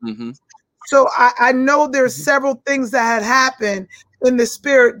you now. So I know there's several things that had happened in the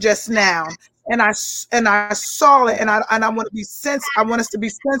spirit just now, and I saw it, and I want to be I want us to be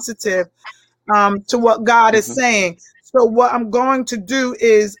sensitive to what God is saying. So what I'm going to do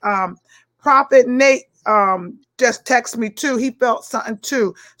is Prophet Nate just texted me too. He felt something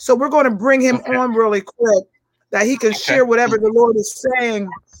too. So we're going to bring him on really quick that he can share whatever the Lord is saying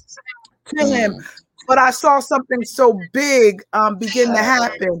to him. But I saw something so big begin to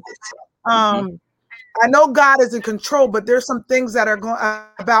happen. I know God is in control, but there's some things that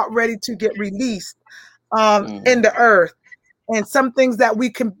are about ready to get released in the earth, and some things that we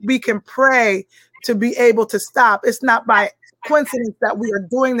can pray to be able to stop. It's not by coincidence that we are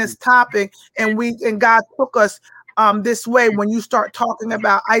doing this topic, and God took us this way. When you start talking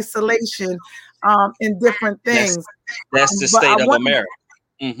about isolation in different things, that's the state of America.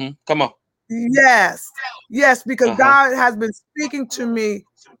 Come on. Yes, because God has been speaking to me.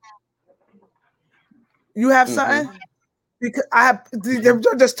 You have something? because they're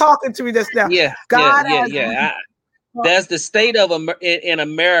just talking to me just now. There's the state of in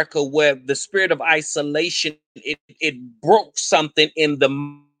America where the spirit of isolation, it broke something in the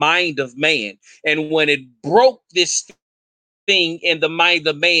mind of man. And when it broke this thing in the mind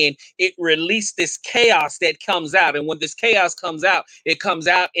of man, it released this chaos that comes out. And when this chaos comes out, it comes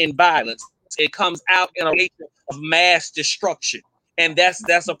out in violence. It comes out in a nature of mass destruction. And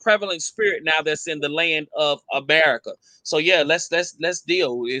that's a prevalent spirit now that's in the land of America. So yeah, let's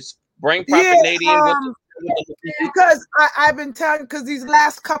deal. It's bring Prophet Nate in because I've been telling, because these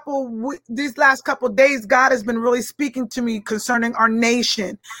last couple days, God has been really speaking to me concerning our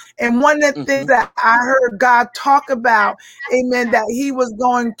nation. And one of the things that I heard God talk about, amen, that he was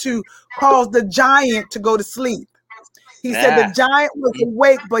going to cause the giant to go to sleep. He said the giant was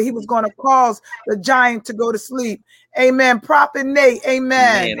awake, but he was going to cause the giant to go to sleep. Amen. Prophet Nate,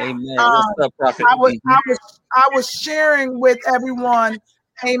 amen. Amen. What's up, Prophet? I was sharing with everyone,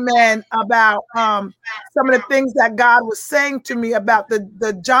 amen, about some of the things that God was saying to me about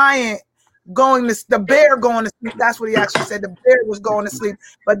the giant the bear going to sleep. That's what he actually said. The bear was going to sleep.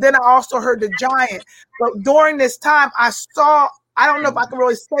 But then I also heard the giant. But during this time, I don't know if I can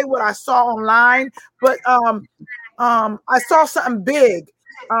really say what I saw online, but I saw something big.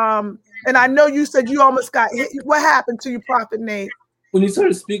 And I know you said you almost got hit. What happened to you, Prophet Nate? When you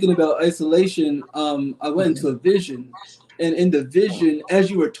started speaking about isolation, I went into a vision. And in the vision, as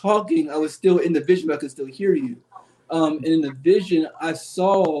you were talking, I was still in the vision, but I could still hear you. And in the vision, I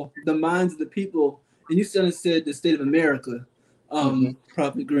saw the minds of the people. And you said the state of America,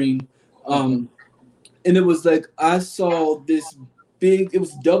 Prophet Green. And it was like I saw this big, it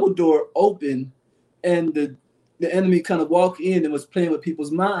was double door open, and the enemy kind of walked in and was playing with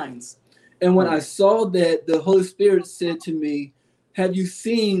people's minds. And when I saw that, the Holy Spirit said to me, have you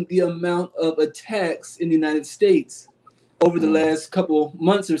seen the amount of attacks in the United States over the last couple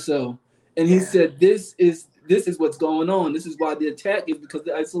months or so? And he said, this is what's going on. This is why the attack is, because of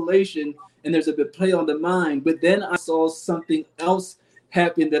the isolation, and there's a bit play on the mind. But then I saw something else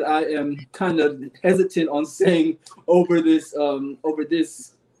happen that I am kind of hesitant on saying over this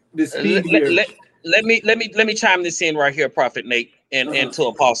feed here. Let me chime this in right here, Prophet Nate, and to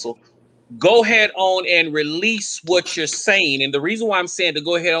Apostle. Go ahead on and release what you're saying. And the reason why I'm saying to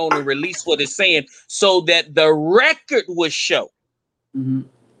go ahead on and release what it's saying, so that the record would show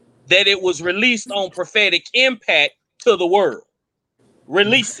that it was released on prophetic impact to the world.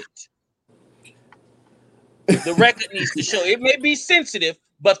 Release it. The record needs to show. It may be sensitive,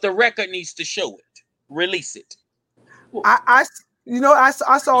 but the record needs to show it. Release it. I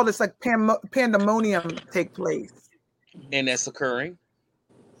saw this like pandemonium take place. And that's occurring.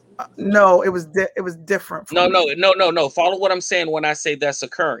 No, it was different. No. Follow what I'm saying when I say that's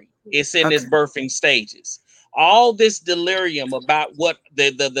occurring. It's in its birthing stages. All this delirium about what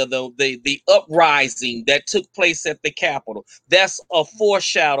the uprising that took place at the Capitol, that's a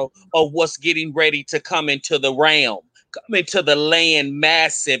foreshadow of what's getting ready to come into the realm, come into the land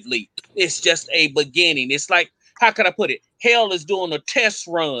massively. It's just a beginning. It's like, how can I put it? Hell is doing a test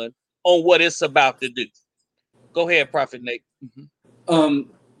run on what it's about to do. Go ahead, Prophet Nate.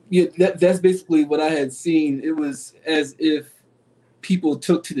 Yeah, that's basically what I had seen. It was as if people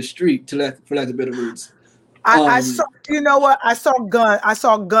took to the street, for lack of better words. I saw, you know what? I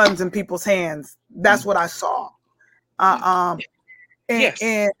saw guns in people's hands. That's what I saw. And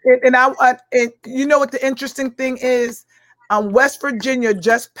you know what the interesting thing is? West Virginia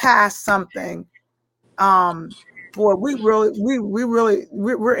just passed something. Boy,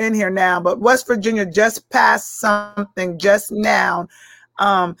 we're in here now, but West Virginia just passed something just now.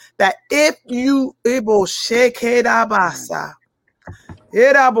 That if you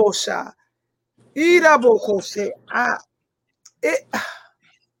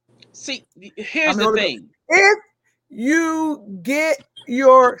see, here's the thing. If you get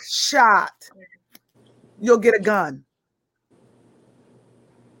your shot, you'll get a gun.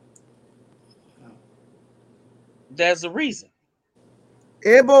 There's a reason.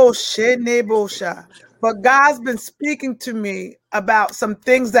 But God's been speaking to me about some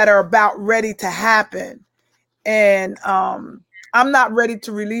things that are about ready to happen. And I'm not ready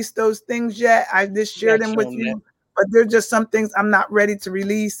to release those things yet. I just shared them with you. But there's just some things I'm not ready to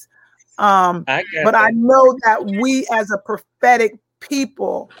release. But I know that we as a prophetic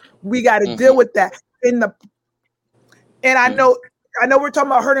people, we got to deal with that. And I know we're talking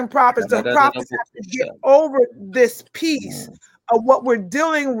about hurting prophets. The prophets have to get over this piece of what we're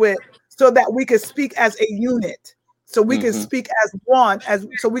dealing with, so that we can speak as a unit, so we can speak as one,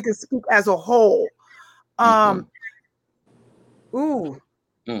 so we can speak as a whole.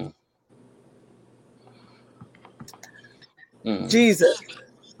 Jesus.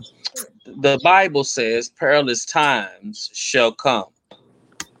 The Bible says perilous times shall come.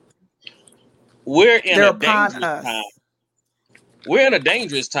 We're in a dangerous time. We're in a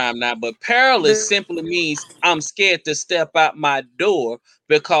dangerous time now, but perilous simply means I'm scared to step out my door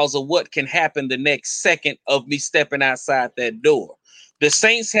because of what can happen the next second of me stepping outside that door. The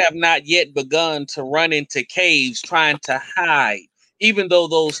saints have not yet begun to run into caves trying to hide, even though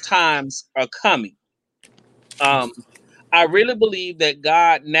those times are coming. I really believe that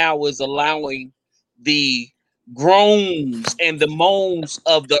God now is allowing the groans and the moans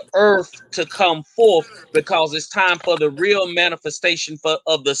of the earth to come forth because it's time for the real manifestation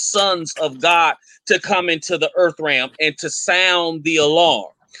of the sons of God to come into the earth realm and to sound the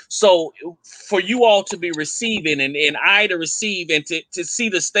alarm. So for you all to be receiving and I to receive and to see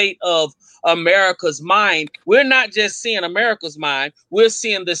the state of America's mind, we're not just seeing America's mind, we're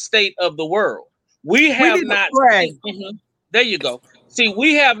seeing the state of the world. We have not seen, there you go. See,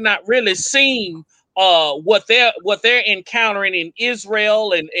 we have not really seen what they're encountering in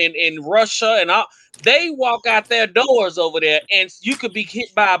Israel and in Russia and all. They walk out their doors over there and you could be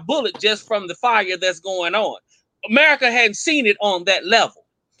hit by a bullet just from the fire that's going on. America hadn't seen it on that level.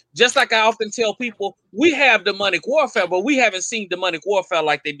 Just like I often tell people, we have demonic warfare, but we haven't seen demonic warfare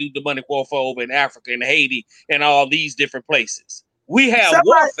like they do demonic warfare over in Africa and Haiti and all these different places. We have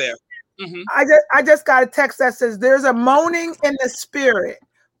warfare. I just got a text that says there's a moaning in the spirit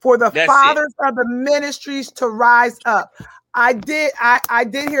for the fathers of the ministries to rise up. I did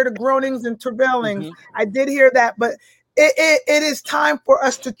hear the groanings and travailings. I did hear that, but it is time for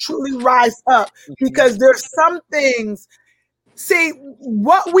us to truly rise up because there's some things. See,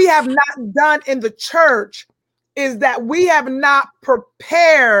 what we have not done in the church is that we have not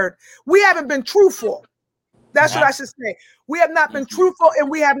prepared. We haven't been truthful. That's what I should say. We have not been truthful and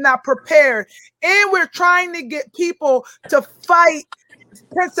we have not prepared. And we're trying to get people to fight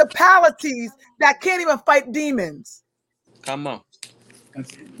principalities that can't even fight demons. Come on.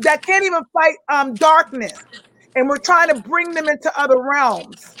 That can't even fight darkness. And we're trying to bring them into other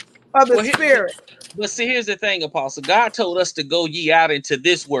realms of the spirit. But see, here's the thing, Apostle. God told us to go ye out into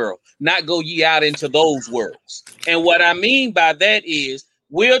this world, not go ye out into those worlds. And what I mean by that is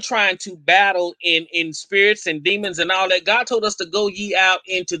we're trying to battle in spirits and demons and all that. God told us to go ye out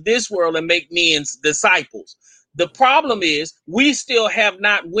into this world and make men's disciples. The problem is we still have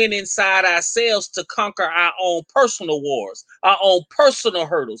not went inside ourselves to conquer our own personal wars, our own personal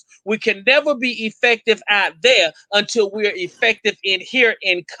hurdles. We can never be effective out there until we're effective in here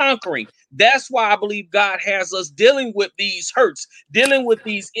in conquering. That's why I believe God has us dealing with these hurts, dealing with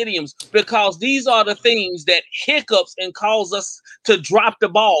these idioms, because these are the things that hiccups and cause us to drop the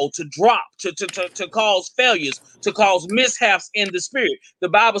ball, to cause failures, to cause mishaps in the spirit. The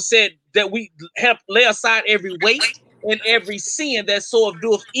Bible said that we have lay aside every weight and every sin that so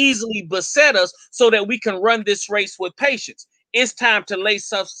doeth easily beset us so that we can run this race with patience. It's time to lay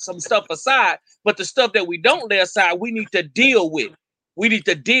some stuff aside, but the stuff that we don't lay aside, we need to deal with. We need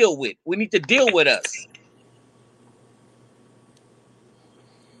to deal with. We need to deal with us.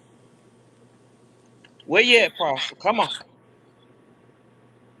 Where you at, Prosper? Come on.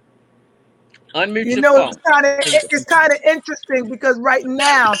 Unmute your phone. It's kind of interesting because right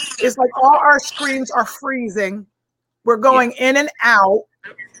now it's like all our screens are freezing. We're going in and out,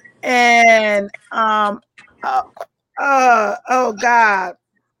 and oh God.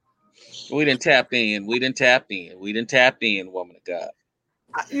 We didn't tap in. We didn't tap in, woman of God.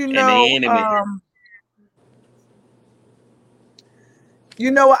 You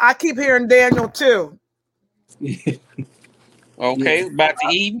know, I keep hearing Daniel too. Okay, about the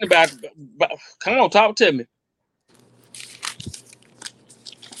evening, about come on, talk to me.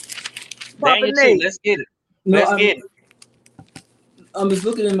 Daniel too, let's get it. Let's get it. I was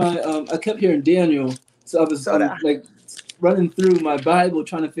looking in my I kept hearing Daniel, so I was like running through my Bible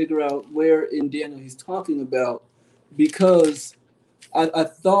trying to figure out where in Daniel he's talking about, because I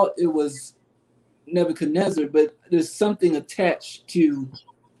thought it was Nebuchadnezzar, but there's something attached to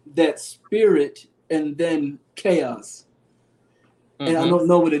that spirit and then chaos. And I don't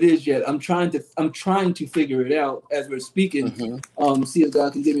know what it is yet. I'm trying to figure it out as we're speaking. See if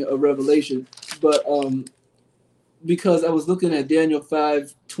God can give me a revelation. But because I was looking at Daniel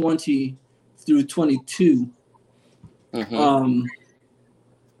 5:20 through 22.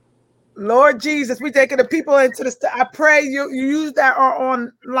 Lord Jesus, we taking the people into the. I pray you use that or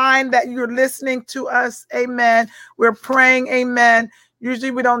online that you're listening to us. Amen. We're praying. Amen.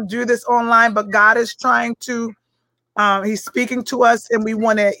 Usually we don't do this online, but God is trying to. He's speaking to us, and we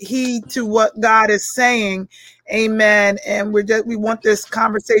want to heed to what God is saying. Amen. And we want this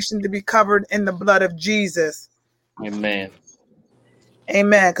conversation to be covered in the blood of Jesus. Amen.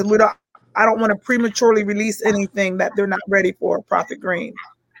 Amen. Because I don't want to prematurely release anything that they're not ready for, Prophet Green.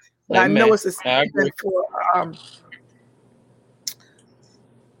 But I know it's a season for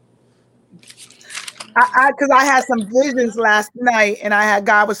because I had some visions last night, and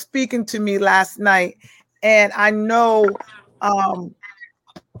God was speaking to me last night, and I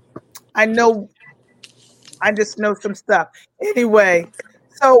just know some stuff. Anyway,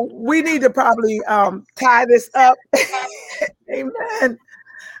 so we need to probably tie this up. Amen.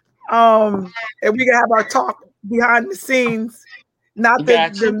 And we can have our talk behind the scenes. Not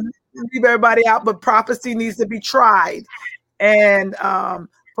that leave everybody out, but prophecy needs to be tried. And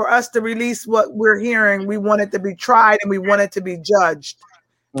for us to release what we're hearing, we want it to be tried and we want it to be judged.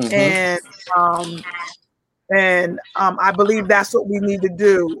 And I believe that's what we need to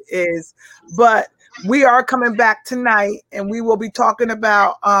do but we are coming back tonight, and we will be talking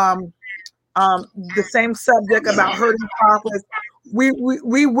about the same subject about hurting prophets. We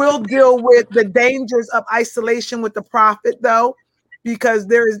will deal with the dangers of isolation with the prophet, though, because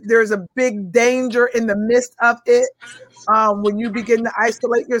there's a big danger in the midst of it when you begin to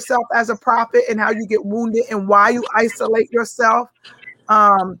isolate yourself as a prophet, and how you get wounded and why you isolate yourself.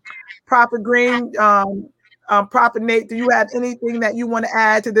 Prophet Green, Prophet Nate, do you have anything that you want to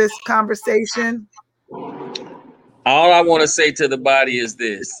add to this conversation? All I want to say to the body is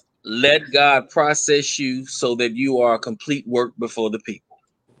this: let God process you so that you are a complete work before the people.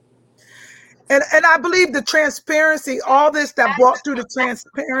 And I believe the transparency, all this that brought through the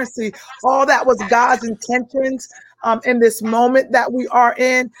transparency, all that was God's intentions in this moment that we are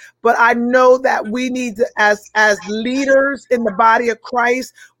in. But I know that we need to, as leaders in the body of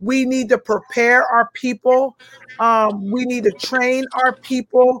Christ, we need to prepare our people. We need to train our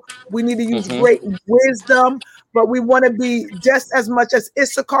people. We need to use great wisdom. But we want to be just as much as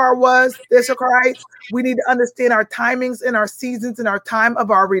Issachar was, the Issacharites. We need to understand our timings and our seasons and our time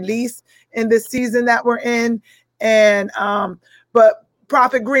of our release in this season that we're in. And but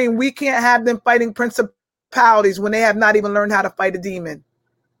Prophet Green, we can't have them fighting principalities when they have not even learned how to fight a demon.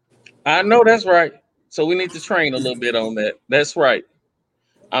 I know that's right. So we need to train a little bit on that. That's right.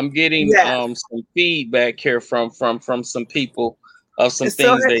 I'm getting some feedback here from some people of some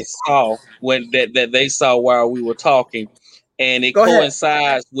things they saw that they saw while we were talking, and it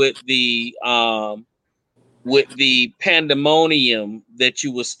coincides with the pandemonium that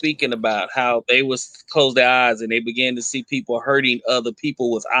you were speaking about, how they was close their eyes and they began to see people hurting other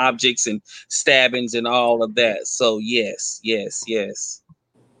people with objects and stabbings and all of that. So yes.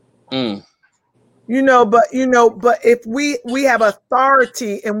 But if we have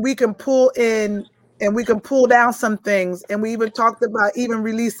authority and we can pull in and we can pull down some things, and we even talked about even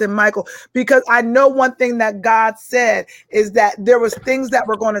releasing Michael, because I know one thing that God said is that there was things that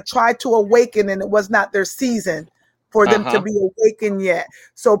were going to try to awaken, and it was not their season for them to be awakened yet.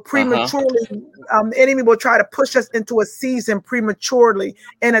 So prematurely, the enemy will try to push us into a season prematurely,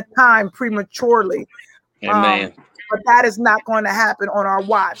 in a time prematurely. Amen. But that is not going to happen on our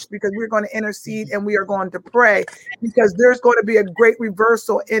watch, because we're going to intercede and we are going to pray, because there's going to be a great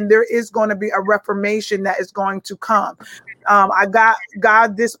reversal and there is going to be a reformation that is going to come. I got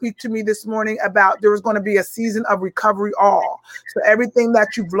God did speak to me this morning about there was going to be a season of recovery all. So everything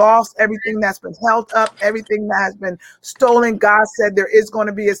that you've lost, everything that's been held up, everything that has been stolen, God said there is going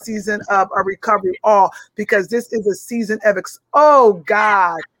to be a season of a recovery all, because this is a season of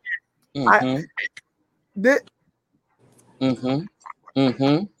God.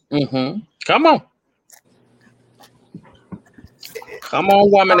 Come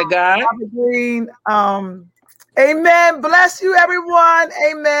on, woman of God. Green. Amen. Bless you, everyone.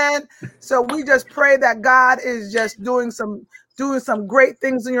 Amen. So we just pray that God is just doing some great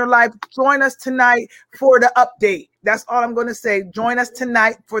things in your life. Join us tonight for the update. That's all I'm going to say. Join us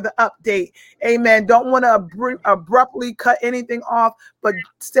tonight for the update. Amen. Don't want to abruptly cut anything off, but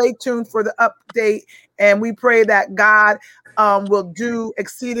stay tuned for the update. And we pray that God will do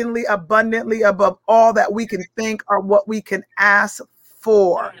exceedingly abundantly above all that we can think or what we can ask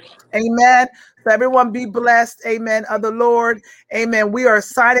for. Amen. So everyone be blessed. Amen. Of the Lord. Amen. We are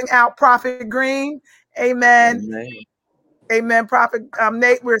signing out, Prophet Green. Amen. Amen. Prophet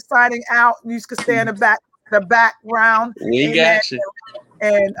Nate, we're signing out. You can stay in the background. We got you.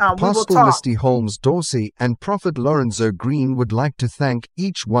 And Apostle Misty Holmes Dorsey and Prophet Lorenzo Green would like to thank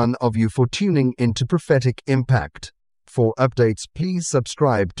each one of you for tuning into Prophetic Impact. For updates, please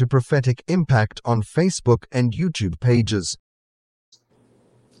subscribe to Prophetic Impact on Facebook and YouTube pages.